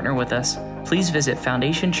like to partner with us, please visit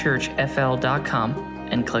foundationchurchfl.com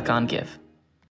and click on Give.